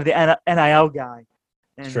him. We have the NIL guy.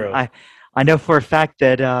 And True. I know for a fact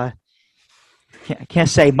that I can't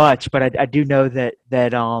say much, but I do know that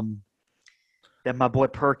my boy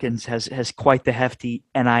Perkins has quite the hefty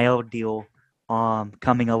NIL deal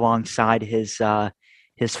coming alongside his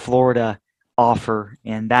Florida offer,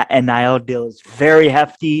 and that NIL deal is very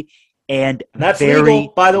hefty and that's very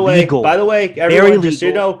legal, by the way. legal. By the way, Very everyone, just so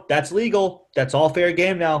you legal. know, that's legal. That's all fair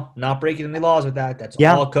game now. Not breaking any laws with that. That's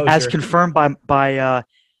Yeah, all kosher. as confirmed by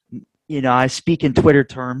I speak in Twitter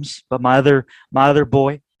terms, but my other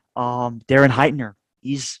boy, Darren Heitner,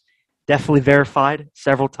 he's definitely verified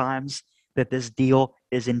several times that this deal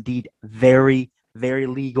is indeed very, very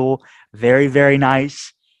legal, very, very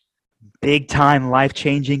nice, big time, life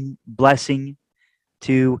changing blessing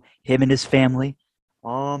to him and his family.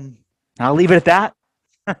 I'll leave it at that.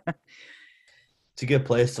 It's a good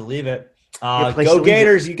place to leave it. Good place Go to leave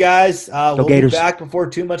Gators, you guys. We'll Gators. be back before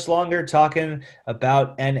too much longer talking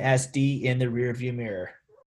about NSD in the rearview mirror.